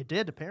 You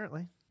did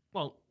apparently,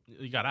 Well,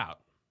 you got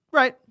out.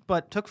 right?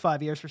 But took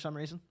 5 years for some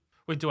reason.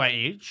 Wait, do I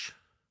age?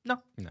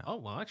 No. No. Oh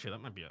well, actually, that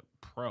might be a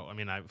pro. I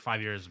mean,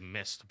 5 years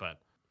missed, but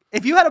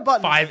If you had a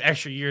button, 5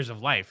 extra years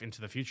of life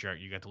into the future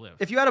you get to live.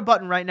 if you had a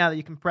button right now that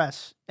you can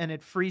press and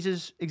it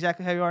freezes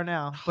exactly how you are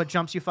now, but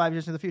jumps you 5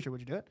 years into the future,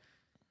 would you do it?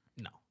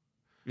 No,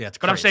 Yeah, it's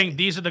but I'm crazy. saying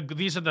these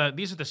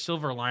are the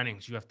silver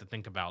linings you have to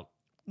think about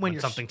when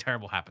you're something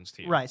terrible happens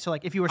to you. right. So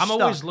like if you were I'm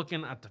stuck, always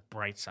looking at the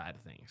bright side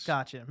of things.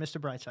 gotcha,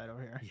 Mr. Brightside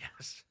over here.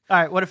 Yes. All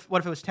right, what if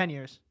it was 10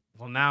 years?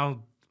 Well,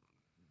 now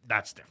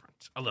that's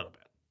different a little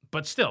bit,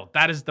 but still,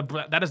 that is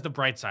the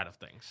bright side of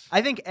things.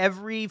 I think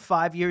every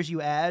 5 years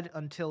you add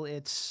until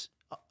it's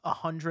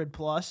 100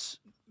 plus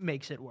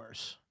makes it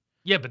worse.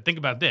 Yeah, but think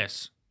about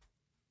this.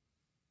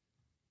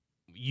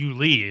 You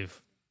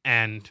leave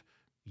and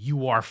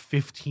you are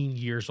 15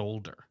 years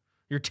older.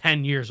 You're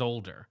 10 years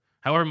older.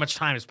 However much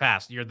time has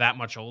passed, you're that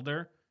much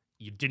older.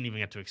 You didn't even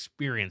get to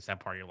experience that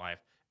part of your life,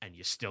 and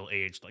you still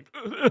aged like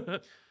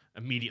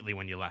immediately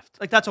when you left.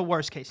 Like that's a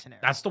worst case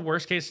scenario. That's the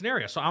worst case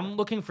scenario. So I'm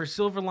looking for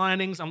silver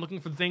linings. I'm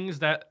looking for things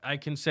that I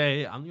can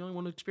say, I'm the only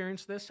one who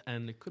experienced this,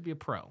 and it could be a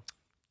pro.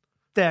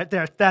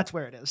 That's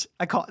where it is.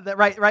 I call it that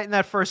right in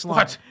that first line.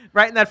 What?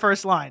 Right in that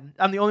first line.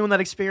 I'm the only one that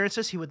experienced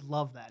this. He would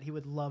love that. He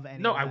would love any.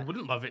 No, of I that.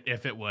 wouldn't love it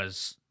if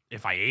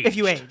I aged. If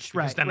you aged, because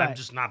right, then I'm right.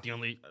 just not the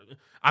only.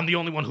 I'm the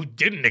only one who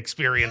didn't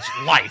experience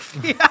life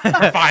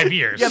for 5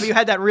 years. Yeah, but you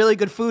had that really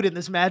good food in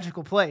this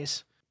magical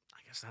place. I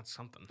guess that's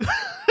something.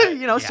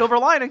 Silver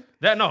lining.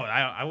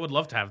 I would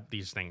love to have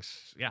these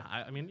things. Yeah,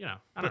 I mean,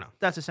 I don't know.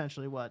 That's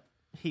essentially what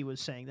he was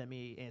saying that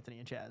me, Anthony,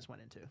 and Chaz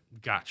went into.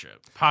 Gotcha.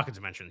 Pocket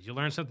dimensions. You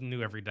learn something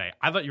new every day.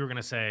 I thought you were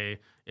gonna say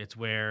it's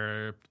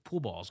where pool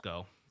balls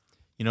go.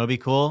 You know, it'd be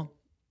cool.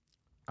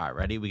 All right,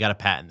 ready? We got to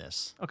patent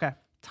this. Okay.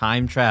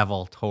 Time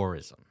travel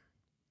tourism.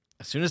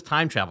 As soon as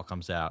time travel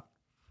comes out,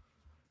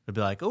 It'd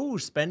be like, oh,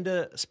 spend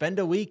a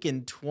week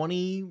in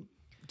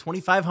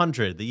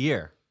 2,500 the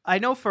year. I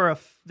know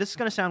this is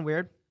gonna sound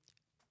weird.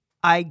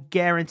 I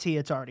guarantee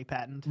it's already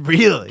patented.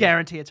 Really?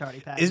 Guarantee it's already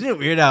patented. Isn't it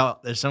weird how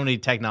there's so many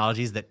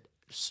technologies that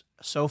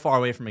so far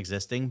away from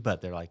existing,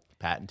 but they're like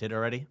patented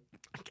already?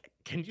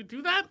 Can you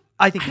do that?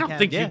 I think I you don't can.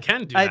 think Yeah. you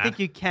can do I that. think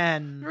you You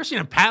can. ever seen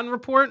a patent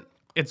report?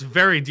 It's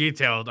very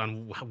detailed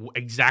on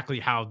exactly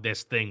how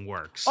this thing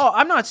works. Oh,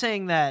 I'm not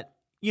saying that,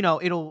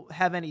 it'll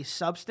have any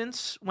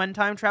substance when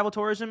time travel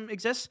tourism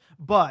exists,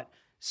 but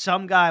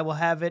some guy will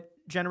have it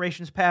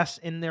generations past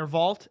in their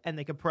vault and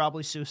they could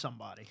probably sue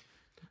somebody.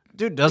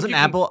 Dude, doesn't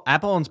Apple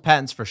owns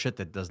patents for shit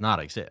that does not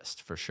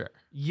exist, for sure.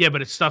 Yeah,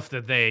 but it's stuff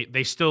that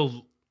they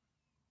still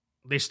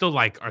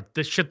like are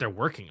this shit they're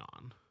working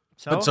on.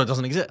 But so it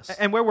doesn't exist.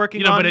 And we're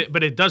working You know, on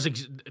but it does.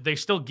 They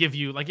still give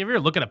you like if you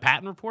look at a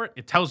patent report,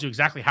 it tells you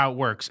exactly how it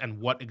works and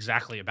what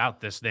exactly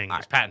about this thing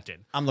is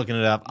patented. I'm looking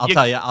it up. I'll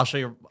tell you. I'll show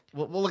you.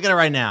 We'll look at it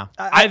right now.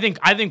 I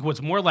think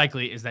what's more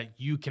likely is that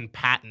you can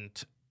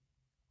patent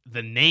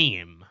the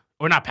name,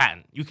 or not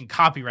patent. You can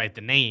copyright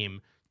the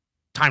name,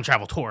 time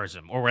travel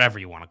tourism, or whatever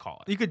you want to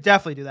call it. you could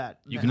definitely do that.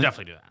 You can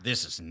definitely do that.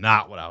 This is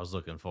not what I was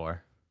looking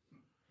for.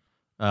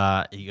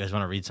 You guys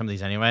want to read some of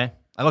these anyway?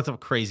 I looked up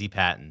crazy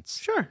patents.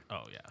 Sure.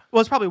 Oh yeah.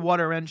 Well, it's probably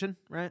water engine,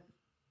 right?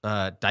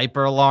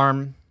 Diaper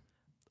alarm.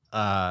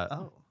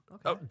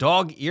 Okay.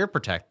 Dog ear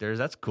protectors.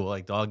 That's cool.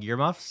 Like dog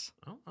earmuffs.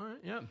 Oh, all right.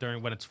 Yeah,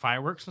 during when it's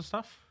fireworks and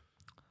stuff.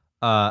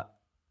 A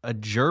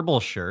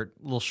gerbil shirt.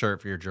 Little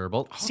shirt for your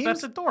gerbil. Oh,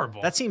 that's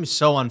adorable. That seems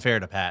so unfair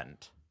to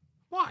patent.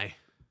 Why?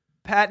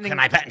 Patenting. Can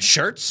I patent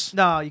shirts?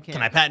 No, you can't.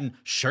 Can I patent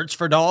shirts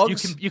for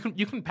dogs? You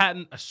can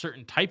patent a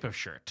certain type of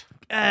shirt.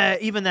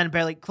 Even then,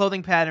 barely.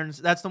 Clothing patterns.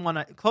 That's the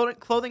one.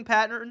 Clothing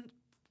pattern.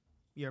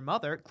 Your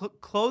mother.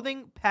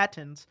 Clothing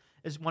patents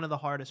is one of the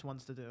hardest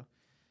ones to do.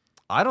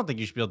 I don't think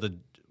you should be able to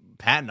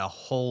patent a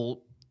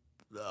whole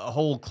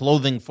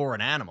clothing for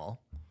an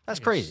animal. That's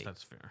Yes, crazy.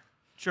 That's fair.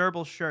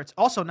 Gerbil shirts.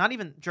 Also, not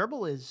even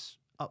gerbil is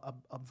a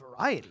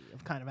variety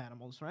of kind of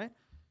animals, right?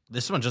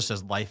 This one just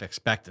says life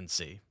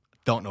expectancy.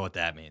 Don't know what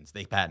that means.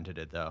 They patented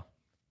it though.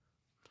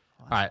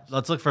 All right,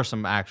 let's look for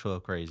some actual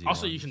crazy.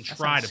 Also, ones. you can That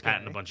try sounds to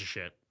patent a scary. bunch of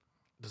shit.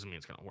 Doesn't mean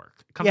it's gonna work.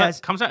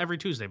 It comes out every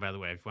Tuesday, by the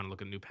way. If you want to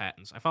look at new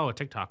patents, I follow a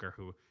TikToker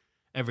who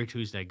every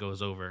Tuesday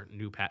goes over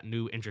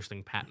new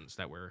interesting patents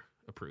that were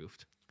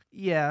approved.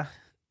 Yeah,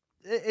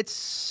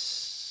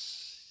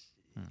 it's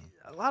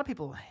a lot of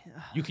people.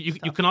 You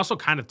can also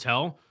kind of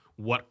tell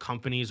what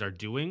companies are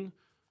doing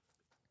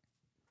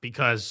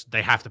because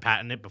they have to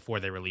patent it before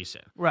they release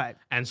it. Right.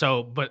 And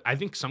so, but I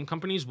think some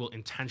companies will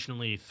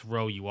intentionally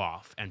throw you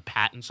off and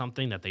patent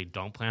something that they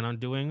don't plan on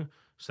doing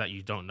so that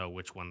you don't know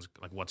which one's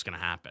like what's going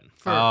to happen.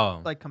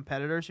 For like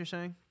competitors, you're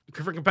saying?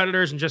 For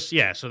competitors and just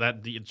so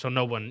that so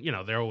no one,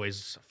 they're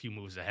always a few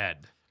moves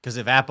ahead. Because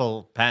if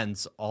Apple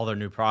patents all their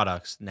new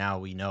products, now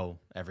we know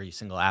every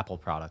single Apple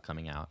product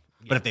coming out.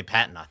 But if they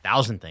patent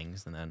 1,000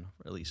 things and then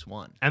release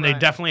one, And they Right.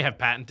 definitely have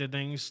patented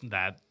things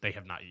that they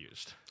have not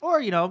used.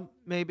 Or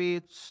maybe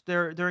it's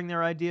during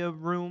their idea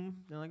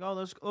room. They're like, oh,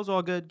 those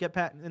all good. Get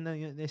patent, and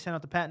then they send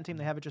out the patent team.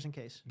 They have it just in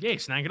case. Yay,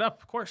 snag it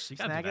up. Of course, you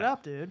got to Snag do it that.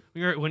 up, dude.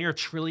 When you're a $1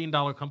 trillion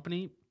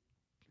company,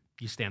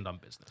 you stand on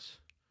business.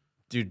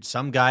 dude,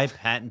 some guy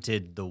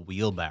patented the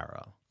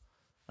wheelbarrow,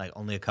 like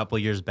only a couple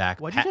years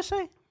back. What'd you just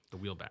say? The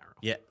wheelbarrow.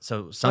 Yeah,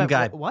 so some Wait,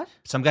 guy, what?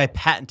 some guy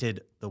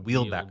patented the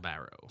wheelbarrow.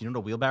 Wheelbarrow. Do you know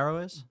what a wheelbarrow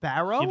is?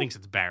 Barrow? He thinks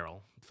it's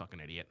barrel.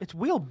 Fucking idiot. It's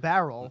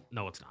wheelbarrow.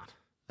 No, it's not.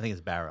 I think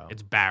it's barrow.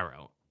 It's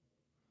barrow.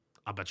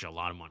 I'll bet you a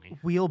lot of money.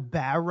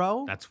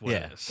 Wheelbarrow? That's what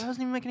Yeah. it is. That doesn't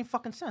even make any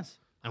fucking sense.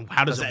 And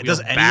how does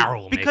Does a any-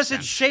 wheelbarrow make Because sense?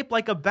 it's shaped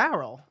like a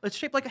barrel. It's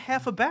shaped like a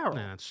half a barrel.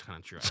 Nah, that's kind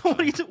of true. So what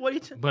do actually. you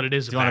do? But it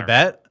is. Do you want to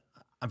bet?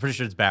 I'm pretty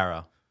sure it's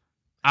barrow.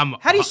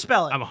 How do you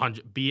spell it? I'm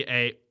 100.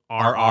 BARRAO.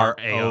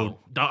 R-R-O-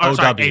 Oh,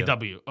 sorry,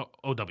 O-W. AW.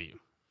 OW.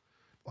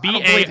 I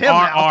don't believe him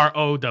now. BARROW.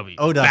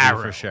 OW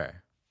Barrow. for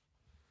sure.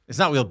 It's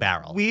not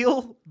wheelbarrow.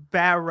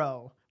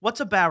 Wheelbarrow. What's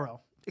a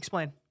barrow?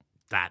 Explain.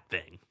 That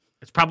thing.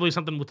 It's probably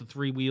something with the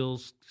 3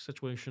 wheels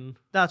situation.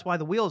 That's why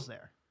the wheel's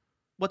there.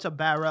 What's a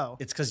barrow?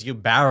 It's because you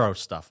barrow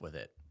stuff with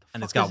it,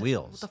 and it's got What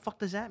wheels. the fuck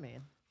does that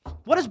mean?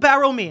 What does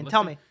barrow mean?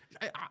 Tell me.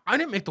 I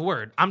didn't make the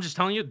word. I'm just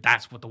telling you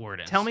that's what the word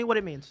is. Tell me what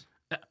it means.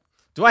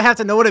 Do I have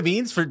to know what it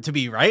means for to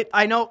be right?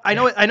 I know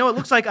it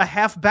looks like a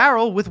half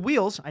barrel with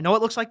wheels. I know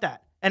it looks like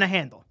that. And a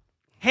handle.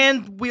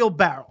 Hand wheel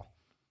barrel.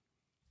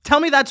 Tell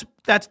me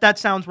that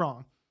sounds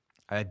wrong.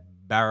 I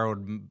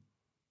barrowed.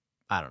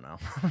 I don't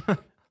know.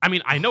 I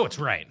mean, I know it's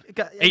right.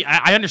 Got-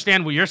 I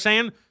understand what you're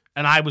saying,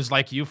 and I was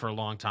like you for a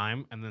long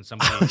time, and then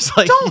somebody. It's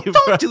like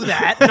Don't do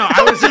that. No,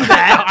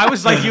 I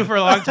was like you for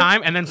a long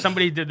time, and then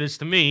somebody did this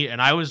to me,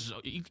 and I was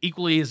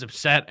equally as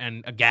upset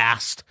and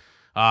aghast.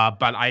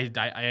 But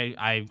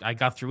I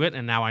got through it,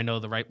 and now I know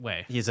the right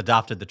way. He's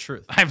adopted the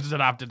truth. I've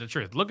adopted the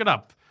truth. Look it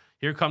up.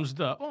 Here comes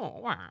the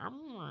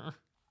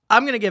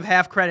I'm going to give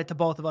half credit to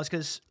both of us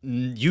because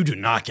You do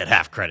not get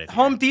half credit. here.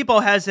 Home Depot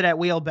has it at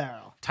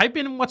wheelbarrow. Type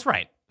in what's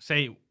right.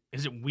 Say,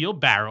 is it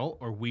wheelbarrow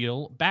or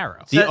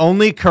wheelbarrow? The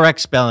only correct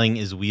spelling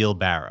is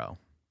wheelbarrow.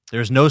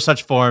 There's no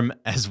such form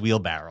as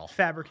wheelbarrow.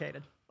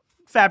 Fabricated.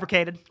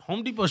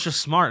 Home Depot's just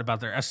smart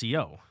about their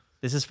SEO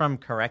This is from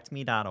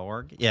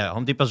correctme.org. Yeah,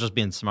 Home Depot's just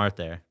being smart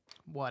there.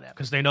 Whatever.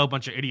 because they know a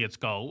bunch of idiots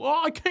go,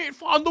 "Oh, I can't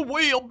find the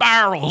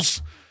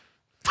wheelbarrows."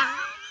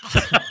 A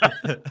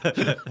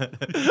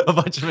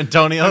bunch of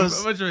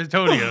Antonios. A bunch of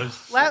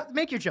Antonios.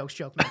 Make your jokes,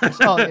 joke makers.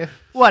 All of you.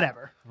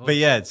 Whatever. But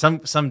yeah,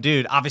 some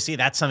dude, obviously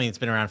that's something that's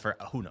been around for,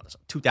 who knows,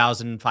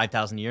 2,000,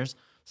 5,000 years.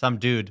 Some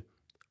dude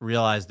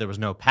realized there was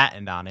no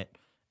patent on it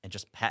and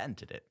just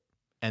patented it.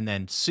 And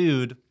then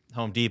sued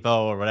Home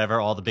Depot or whatever,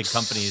 all the big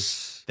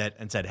companies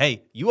and said,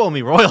 hey, you owe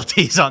me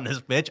royalties on this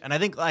bitch. And I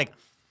think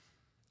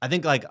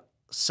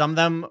some of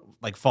them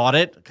like fought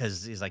it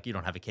because he's like, you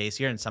don't have a case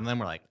here. And some of them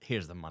were like,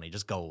 here's the money,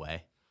 just go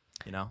away,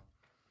 you know?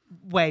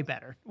 Way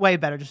better. Way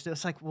better. Just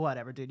it's like,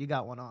 whatever, dude. You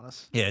got one on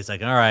us. Yeah, it's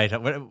like, all right,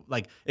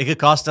 like it could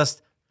cost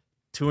us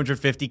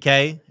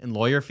 $250K in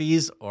lawyer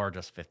fees or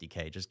just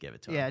 $50K. Just give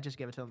it to him. Yeah, just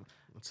give it to them.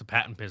 It's the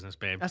patent business,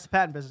 babe. That's the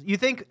patent business. You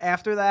think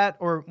after that,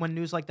 or when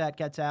news like that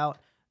gets out,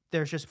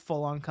 there's just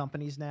full-on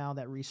companies now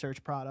that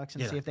research products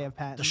and see if they have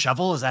patents? The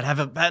shovel, does that have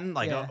a patent?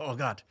 Like, Yeah. oh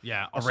God.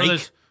 Yeah. A Also,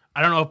 rake?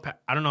 I don't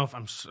know if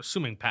I'm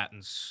assuming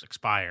patents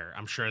expire.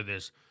 I'm sure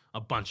there's a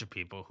bunch of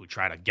people who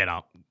try to get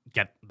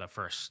the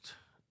first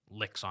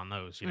licks on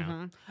those. You know.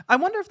 Mhm. I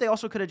wonder if they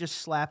also could have just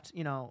slapped,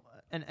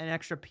 an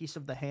extra piece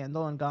of the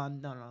handle and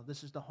gone, no,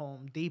 this is the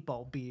Home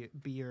Depot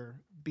beer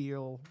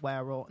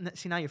wheelbarrow.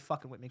 See, now you're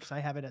fucking with me because I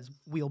have it as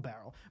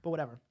wheelbarrow. But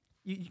whatever.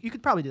 You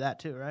could probably do that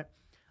too, right?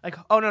 Like,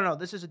 oh no,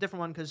 this is a different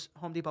one because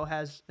Home Depot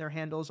has their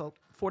handles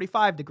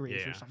 45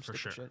 degrees or Yeah, some for stupid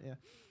sure. shit. Yeah.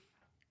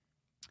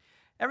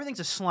 Everything's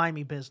a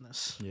slimy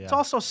business. Yeah. It's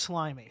also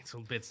slimy. It's a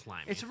bit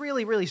slimy. It's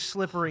really, really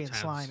slippery and It's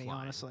slimy, slime.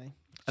 honestly. Too much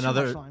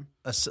Another slime.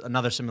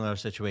 another similar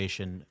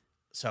situation.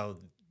 So,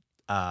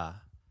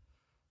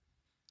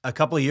 a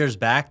couple of years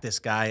back, this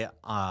guy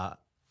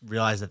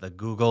realized that the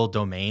Google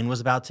domain was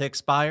about to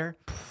expire,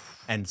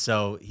 and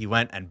so he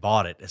went and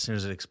bought it as soon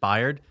as it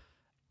expired.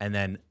 And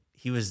then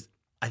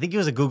I think he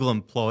was a Google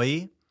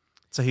employee,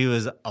 so he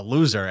was a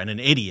loser and an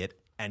idiot,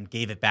 and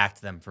gave it back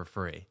to them for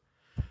free.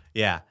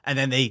 Yeah, and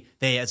then they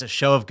as a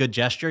show of good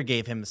gesture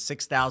gave him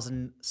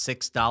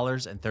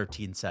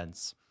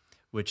 $6,006.13,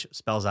 which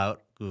spells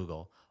out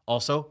Google.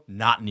 Also,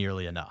 not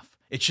nearly enough.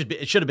 It should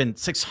have been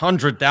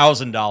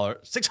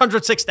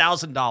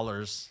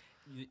 $606,000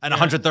 and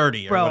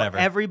 130 or Bro, whatever.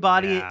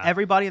 everybody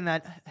Yeah. in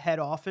that head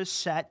office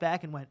sat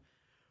back and went,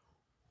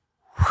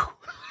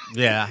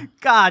 Yeah,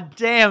 God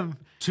damn.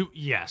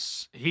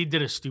 Yes, he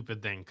did a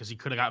stupid thing because he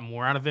could have gotten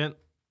more out of it.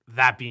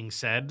 That being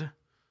said,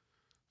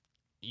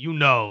 you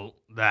know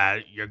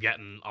that you're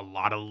getting a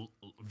lot of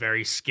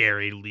very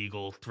scary,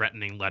 legal,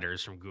 threatening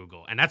letters from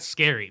Google, and that's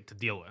scary to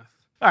deal with.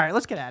 All right,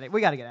 let's get at it.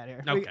 We got to get out of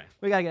here. Okay.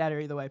 We got to get out of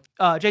here either way.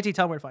 JT,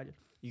 tell me where to find you.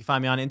 you can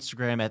find me on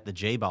Instagram at the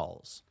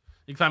JBalls.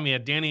 You can find me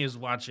at Danny is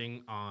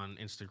watching on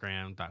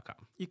Instagram.com.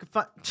 You can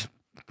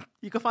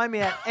find me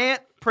at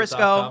Ant Prisco.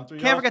 .com, 3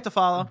 Can't Ls. forget to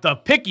follow. The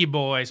Picky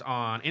Boys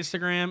on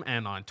Instagram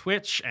and on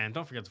Twitch, and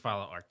don't forget to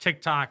follow our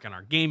TikTok and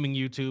our gaming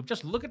YouTube.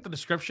 Just look at the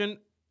description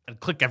and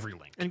click every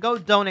link. And go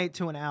donate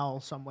to an owl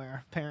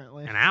somewhere,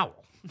 apparently. An owl.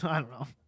 I don't know.